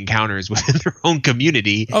racism they encounter is within their own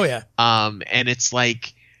community. Oh yeah. And it's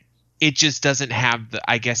like, it just doesn't have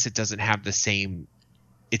I guess it doesn't have the same,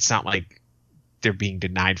 it's not like they're being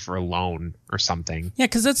denied for a loan or something. Yeah,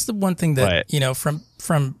 because that's the one thing that,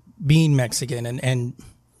 from being Mexican and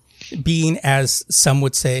being, as some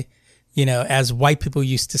would say, as white people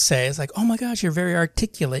used to say, it's like, oh my gosh, you're very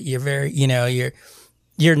articulate. You're very,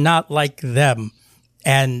 you're not like them.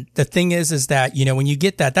 And the thing is that, when you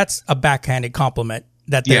get that, that's a backhanded compliment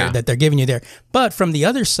that they're giving you there. But from the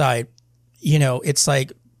other side, it's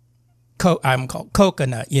like, I'm called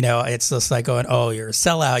coconut, it's just like going, oh, you're a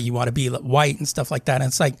sellout. You want to be white and stuff like that. And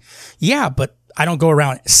it's like, yeah, but I don't go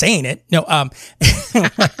around saying it. No.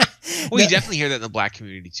 Well, you definitely hear that in the black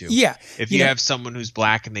community too. Yeah. If you have someone who's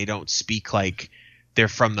black and they don't speak like they're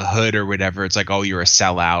from the hood or whatever, it's like, oh, you're a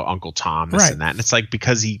sellout, Uncle Tom, this and that. And it's like,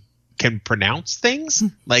 because he can pronounce things,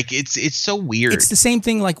 like it's so weird. It's the same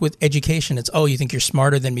thing like with education. It's, oh, you think you're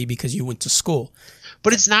smarter than me because you went to school.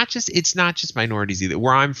 But it's not just minorities either.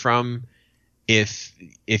 Where I'm from, if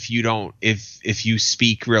you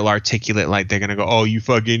speak real articulate, like they're gonna go, oh, you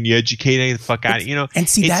educated the fuck out, And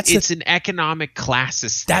see, it's an economic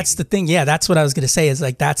classist thing. That's the thing. Yeah, that's what I was gonna say. Is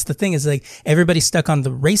like, that's the thing. Is like, everybody's stuck on the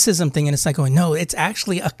racism thing, and it's like going, no, it's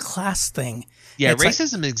actually a class thing. Yeah, it's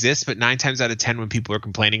racism exists, but 9 times out of 10, when people are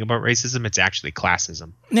complaining about racism, it's actually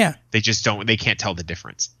classism. Yeah, they can't tell the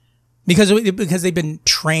difference because they've been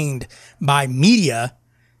trained by media.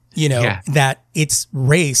 That it's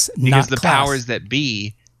race, because not the class. powers that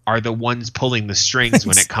be are the ones pulling the strings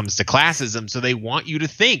when it comes to classism. So they want you to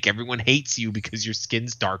think everyone hates you because your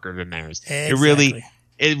skin's darker than theirs. Exactly.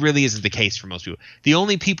 It really isn't the case for most people. The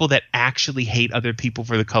only people that actually hate other people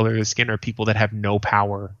for the color of their skin are people that have no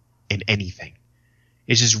power in anything.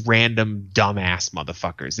 It's just random dumbass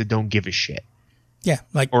motherfuckers that don't give a shit. Yeah,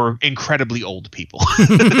 or incredibly old people.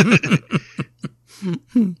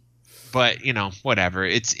 But whatever.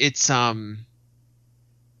 It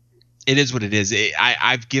is what it is.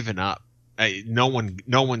 I've given up. No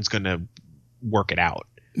one's gonna work it out.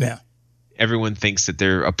 Yeah. Everyone thinks that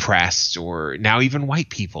they're oppressed, or now even white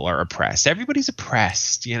people are oppressed. Everybody's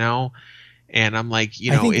oppressed, And I'm like,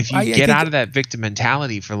 if you get out of that victim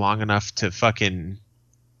mentality for long enough to fucking,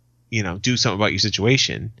 do something about your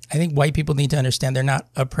situation. I think white people need to understand they're not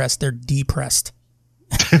oppressed. They're depressed.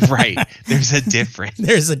 Right. There's a difference.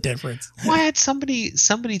 There's a difference. Well, I had somebody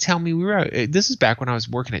tell me, this is back when I was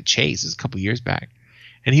working at Chase. This is a couple years back.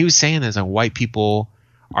 And he was saying this, like, white people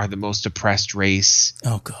are the most oppressed race.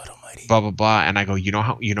 Oh, God almighty. Blah, blah, blah. And I go, you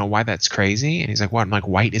know why that's crazy? And he's like, what? I'm like,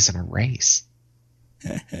 white isn't a race.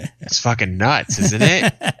 It's fucking nuts, isn't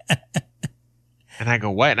it? And I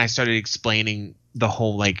go, what? And I started explaining the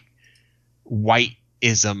whole, like,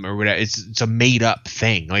 whiteism or whatever. It's a made up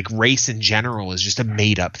thing. Like, race in general is just a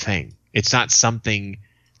made up thing. It's not something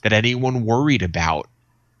that anyone worried about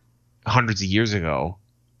hundreds of years ago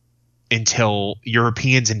until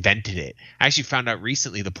Europeans invented it. I actually found out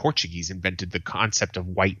recently the Portuguese invented the concept of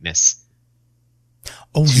whiteness.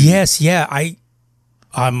 Oh, yes. Yeah.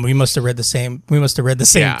 We must have read the same. We must have read the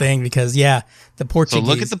same thing because the Portuguese. So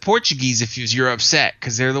look at the Portuguese if you're upset,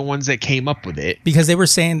 because they're the ones that came up with it. Because they were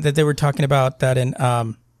saying that they were talking about that in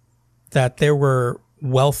that there were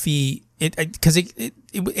wealthy. Because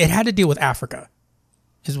it had to deal with Africa,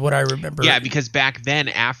 is what I remember. Yeah, because back then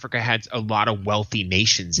Africa had a lot of wealthy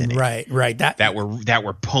nations in it. Right. That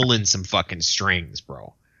were pulling some fucking strings,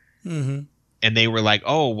 bro. Mm-hmm. And they were like,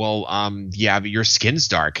 oh, well, yeah, but your skin's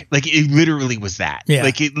dark. Like, it literally was that. Yeah.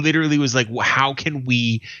 Like, it literally was like, well, how can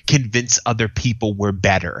we convince other people we're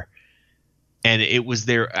better? And it was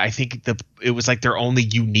I think it was like their only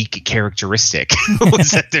unique characteristic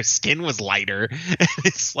was that their skin was lighter. And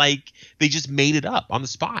it's like, they just made it up on the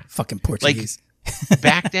spot. Fucking Portuguese. Like,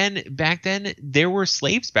 back then, there were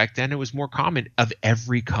slaves back then. It was more common, of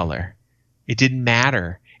every color. It didn't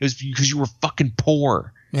matter. It was because you were fucking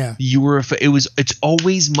poor. Yeah, it's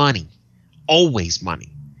always money,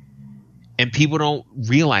 and people don't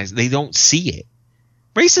realize, they don't see it.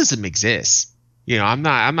 Racism exists. I'm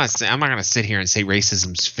not gonna sit here and say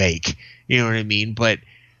racism's fake. You know what I mean? But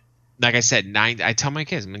like I said, I tell my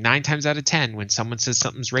kids, 9 times out of 10, when someone says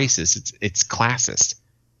something's racist, it's classist.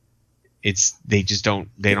 They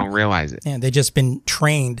don't realize it. Yeah, they've just been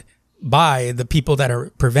trained by the people that are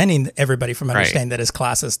preventing everybody from understanding that it's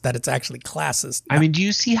classist, that it's actually classist. I mean, do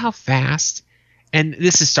you see how fast, and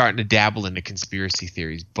this is starting to dabble into conspiracy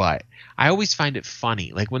theories, but I always find it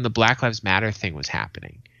funny, like when the Black Lives Matter thing was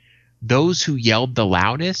happening, those who yelled the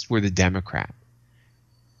loudest were the Democrats.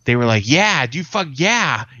 they were like, yeah, do you fuck,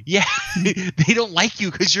 yeah. They don't like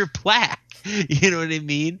you because you're black. You know what I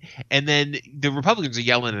mean? And then the Republicans are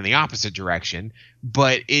yelling in the opposite direction.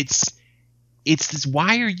 But it's this,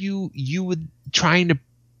 why are you trying to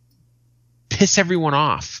piss everyone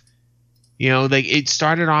off? You know, like it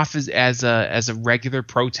started off as a regular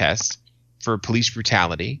protest for police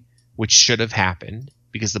brutality, which should have happened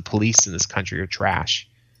because the police in this country are trash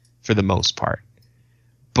for the most part.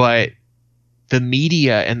 But the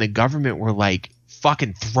media and the government were like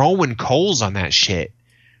fucking throwing coals on that shit,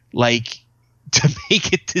 like to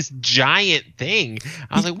make it this giant thing.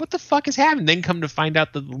 I was like, what the fuck is happening? Then come to find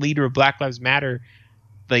out that the leader of Black Lives Matter,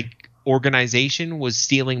 like, organization was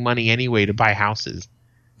stealing money anyway to buy houses.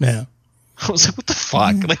 Yeah. I was like, what the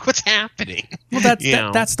fuck? Like, what's happening? Well,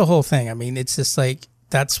 that's the whole thing. I mean, it's just like,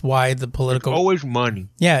 that's why the political... It's always money.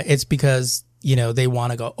 Yeah, it's because, you know, they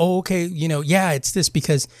want to go, oh, okay, you know, yeah, it's this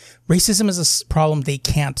because racism is a problem they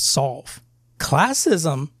can't solve.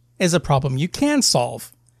 Classism is a problem you can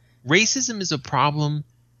solve. Racism is a problem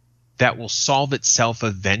that will solve itself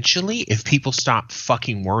eventually if people stop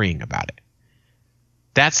fucking worrying about it.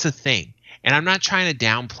 That's the thing. And I'm not trying to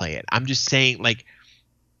downplay it. I'm just saying, like,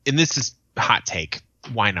 and this is hot take,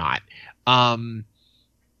 why not?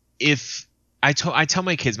 If I tell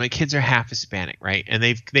my kids are half Hispanic, right? And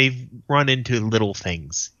they've run into little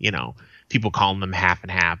things, you know, people calling them half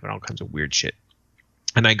and half and all kinds of weird shit.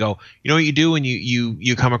 And I go, you know what you do when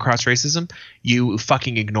you come across racism? You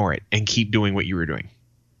fucking ignore it and keep doing what you were doing.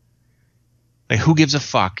 Like, who gives a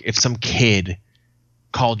fuck if some kid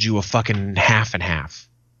called you a fucking half and half?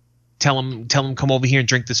 Tell him come over here and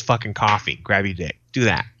drink this fucking coffee. Grab your dick. Do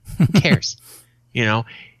that. Who cares? You know,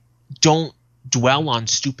 don't dwell on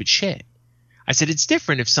stupid shit. I said it's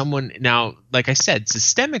different if someone, now, like I said,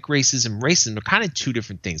 systemic racism are kind of two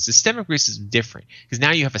different things. Systemic racism is different because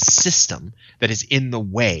now you have a system that is in the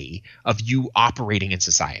way of you operating in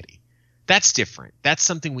society. That's different. That's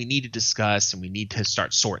something we need to discuss, and we need to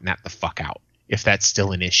start sorting that the fuck out if that's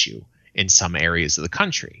still an issue in some areas of the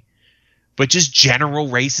country. But just general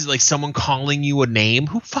racism, like someone calling you a name,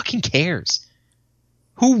 who fucking cares?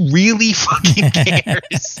 Who really fucking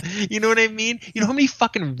cares? You know what I mean? You know how many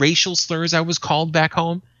fucking racial slurs I was called back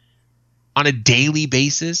home on a daily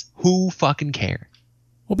basis? Who fucking cares?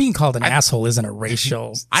 Well, being called an asshole isn't a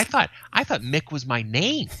racial. I thought Mick was my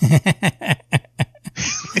name.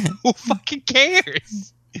 Who fucking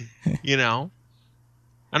cares? You know?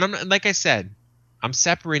 And I'm, like I said, I'm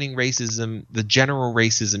separating racism, the general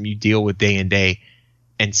racism you deal with day in day,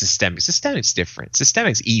 and systemic. Systemic's different.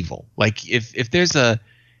 Systemic's evil. Like if there's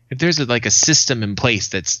like a system in place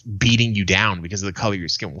that's beating you down because of the color of your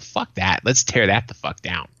skin, well, fuck that. Let's tear that the fuck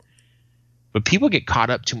down. But people get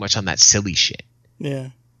caught up too much on that silly shit. Yeah.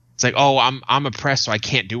 It's like, oh, I'm oppressed, so I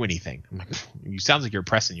can't do anything. I'm like, you sounds like you're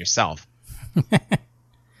oppressing yourself.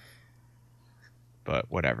 But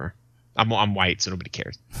whatever. I'm white, so nobody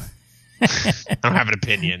cares. I don't have an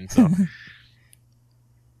opinion.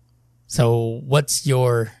 So what's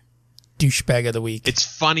your douchebag of the week? It's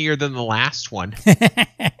funnier than the last one.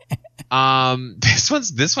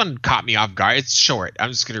 This one caught me off guard. It's short.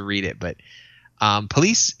 I'm just gonna read it. But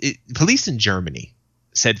police in Germany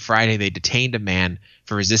said Friday they detained a man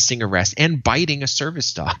for resisting arrest and biting a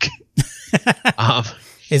service dog.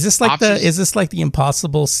 Is this like the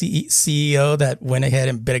impossible CEO that went ahead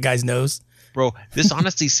and bit a guy's nose? Bro, this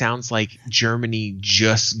honestly sounds like Germany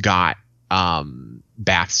just got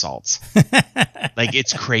bath salts. Like,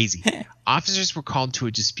 it's crazy. Officers were called to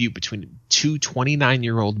a dispute between two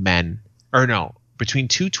 29-year-old men, or no, between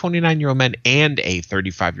two 29-year-old men and a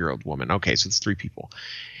 35-year-old woman. Okay, so it's three people.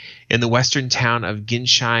 In the western town of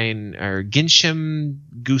Ginsheim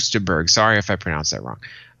Gusterberg. Sorry if I pronounced that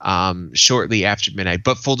wrong. Shortly after midnight.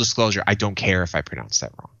 But full disclosure, I don't care if I pronounced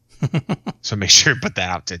that wrong. So make sure to put that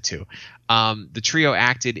out there too. The trio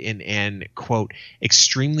acted in an, quote,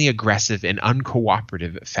 extremely aggressive and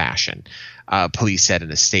uncooperative fashion, police said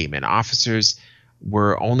in a statement. Officers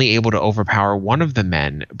were only able to overpower one of the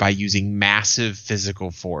men by using massive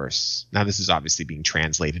physical force. Now, this is obviously being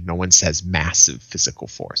translated. No one says massive physical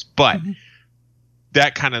force, but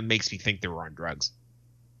that kind of makes me think they were on drugs.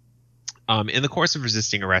 In the course of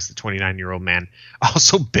resisting arrest, the 29-year-old man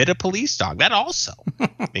also bit a police dog. That also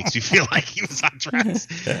makes me feel like he was on drugs.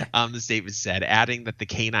 The statement said, adding that the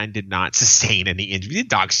canine did not sustain any injury. The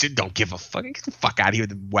dog don't give a fuck. Get the fuck out of here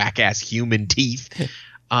with the whack-ass human teeth.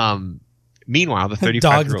 Meanwhile, the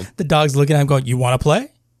 35-year-old... The dog's looking at him going, you want to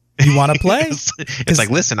play? You want to play? It's like,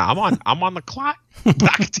 listen, I'm on the clock, but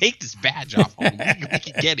I can take this badge off. We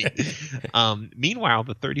can get it. Meanwhile,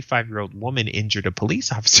 the 35-year-old woman injured a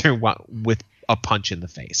police officer with a punch in the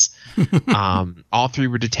face. All three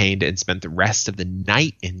were detained and spent the rest of the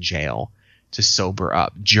night in jail to sober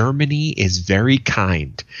up. Germany is very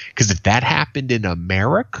kind, because if that happened in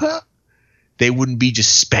America, they wouldn't be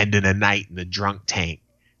just spending a night in the drunk tank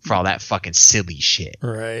for all that fucking silly shit.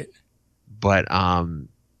 Right. But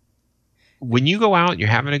when you go out and you're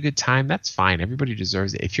having a good time, that's fine. Everybody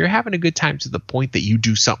deserves it. If you're having a good time to the point that you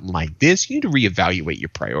do something like this, you need to reevaluate your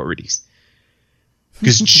priorities.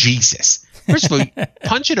 Because Jesus. First of all,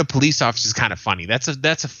 punching a police officer is kind of funny. That's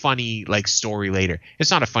a funny like story later. It's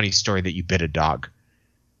not a funny story that you bit a dog.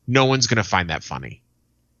 No one's gonna find that funny.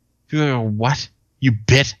 People go, what? You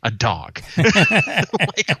bit a dog?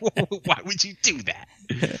 Like, why would you do that?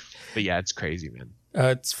 But yeah, it's crazy, man.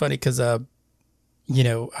 It's funny because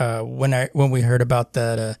when we heard about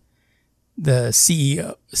that, the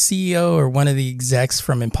CEO or one of the execs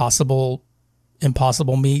from Impossible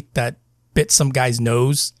Meat that bit some guy's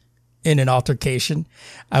nose in an altercation,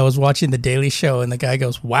 I was watching The Daily Show and the guy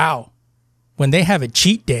goes, "Wow, when they have a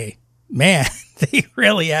cheat day, man, they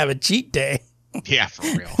really have a cheat day." Yeah, for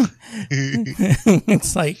real.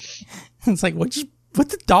 It's like what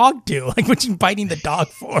the dog do? Like, what you biting the dog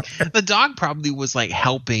for? The dog probably was like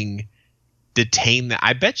helping detain the.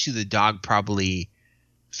 I bet you the dog probably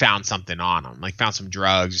found something on him, like found some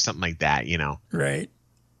drugs or something like that. You know, right?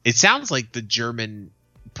 It sounds like the German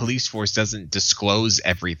police force doesn't disclose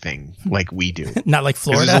everything like we do. Not like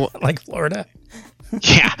Florida. Like Florida.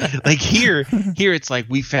 Yeah, like here it's like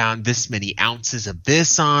we found this many ounces of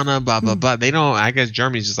this on them, blah blah blah. They don't. I guess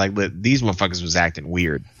Germany's just like, these motherfuckers was acting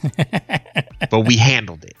weird, but we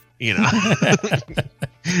handled it. You know,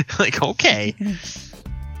 like, okay.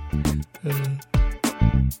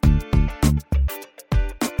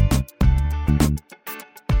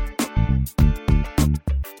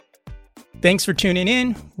 Thanks for tuning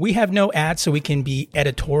in. We have no ads, so we can be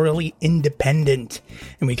editorially independent,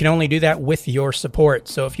 and we can only do that with your support.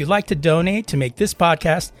 So if you'd like to donate to make this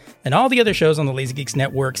podcast and all the other shows on the Lazy Geeks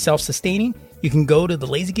Network self-sustaining, you can go to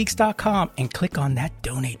thelazygeeks.com and click on that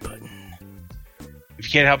donate button. If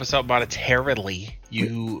you can't help us out monetarily,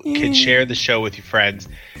 you can share the show with your friends,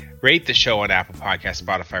 rate the show on Apple Podcasts,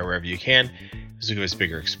 Spotify, wherever you can. This will give us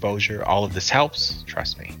bigger exposure. All of this helps.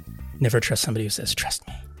 Trust me. Never trust somebody who says, trust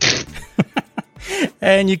me.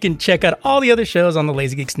 And you can check out all the other shows on the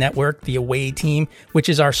Lazy Geeks Network, The Away Team, which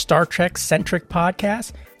is our Star Trek-centric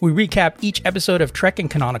podcast. We recap each episode of Trek in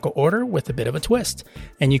canonical order with a bit of a twist.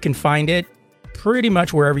 And you can find it pretty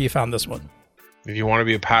much wherever you found this one. If you want to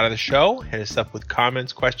be a part of the show, hit us up with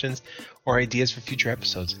comments, questions, or ideas for future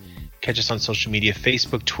episodes. Catch us on social media,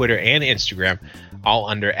 Facebook, Twitter, and Instagram, all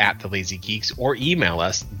under @TheLazyGeeks, or email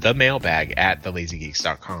us,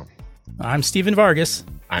 themailbag@thelazygeeks.com. I'm Steven Vargas.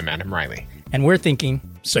 I'm Adam Riley. And we're thinking,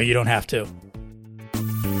 so you don't have to.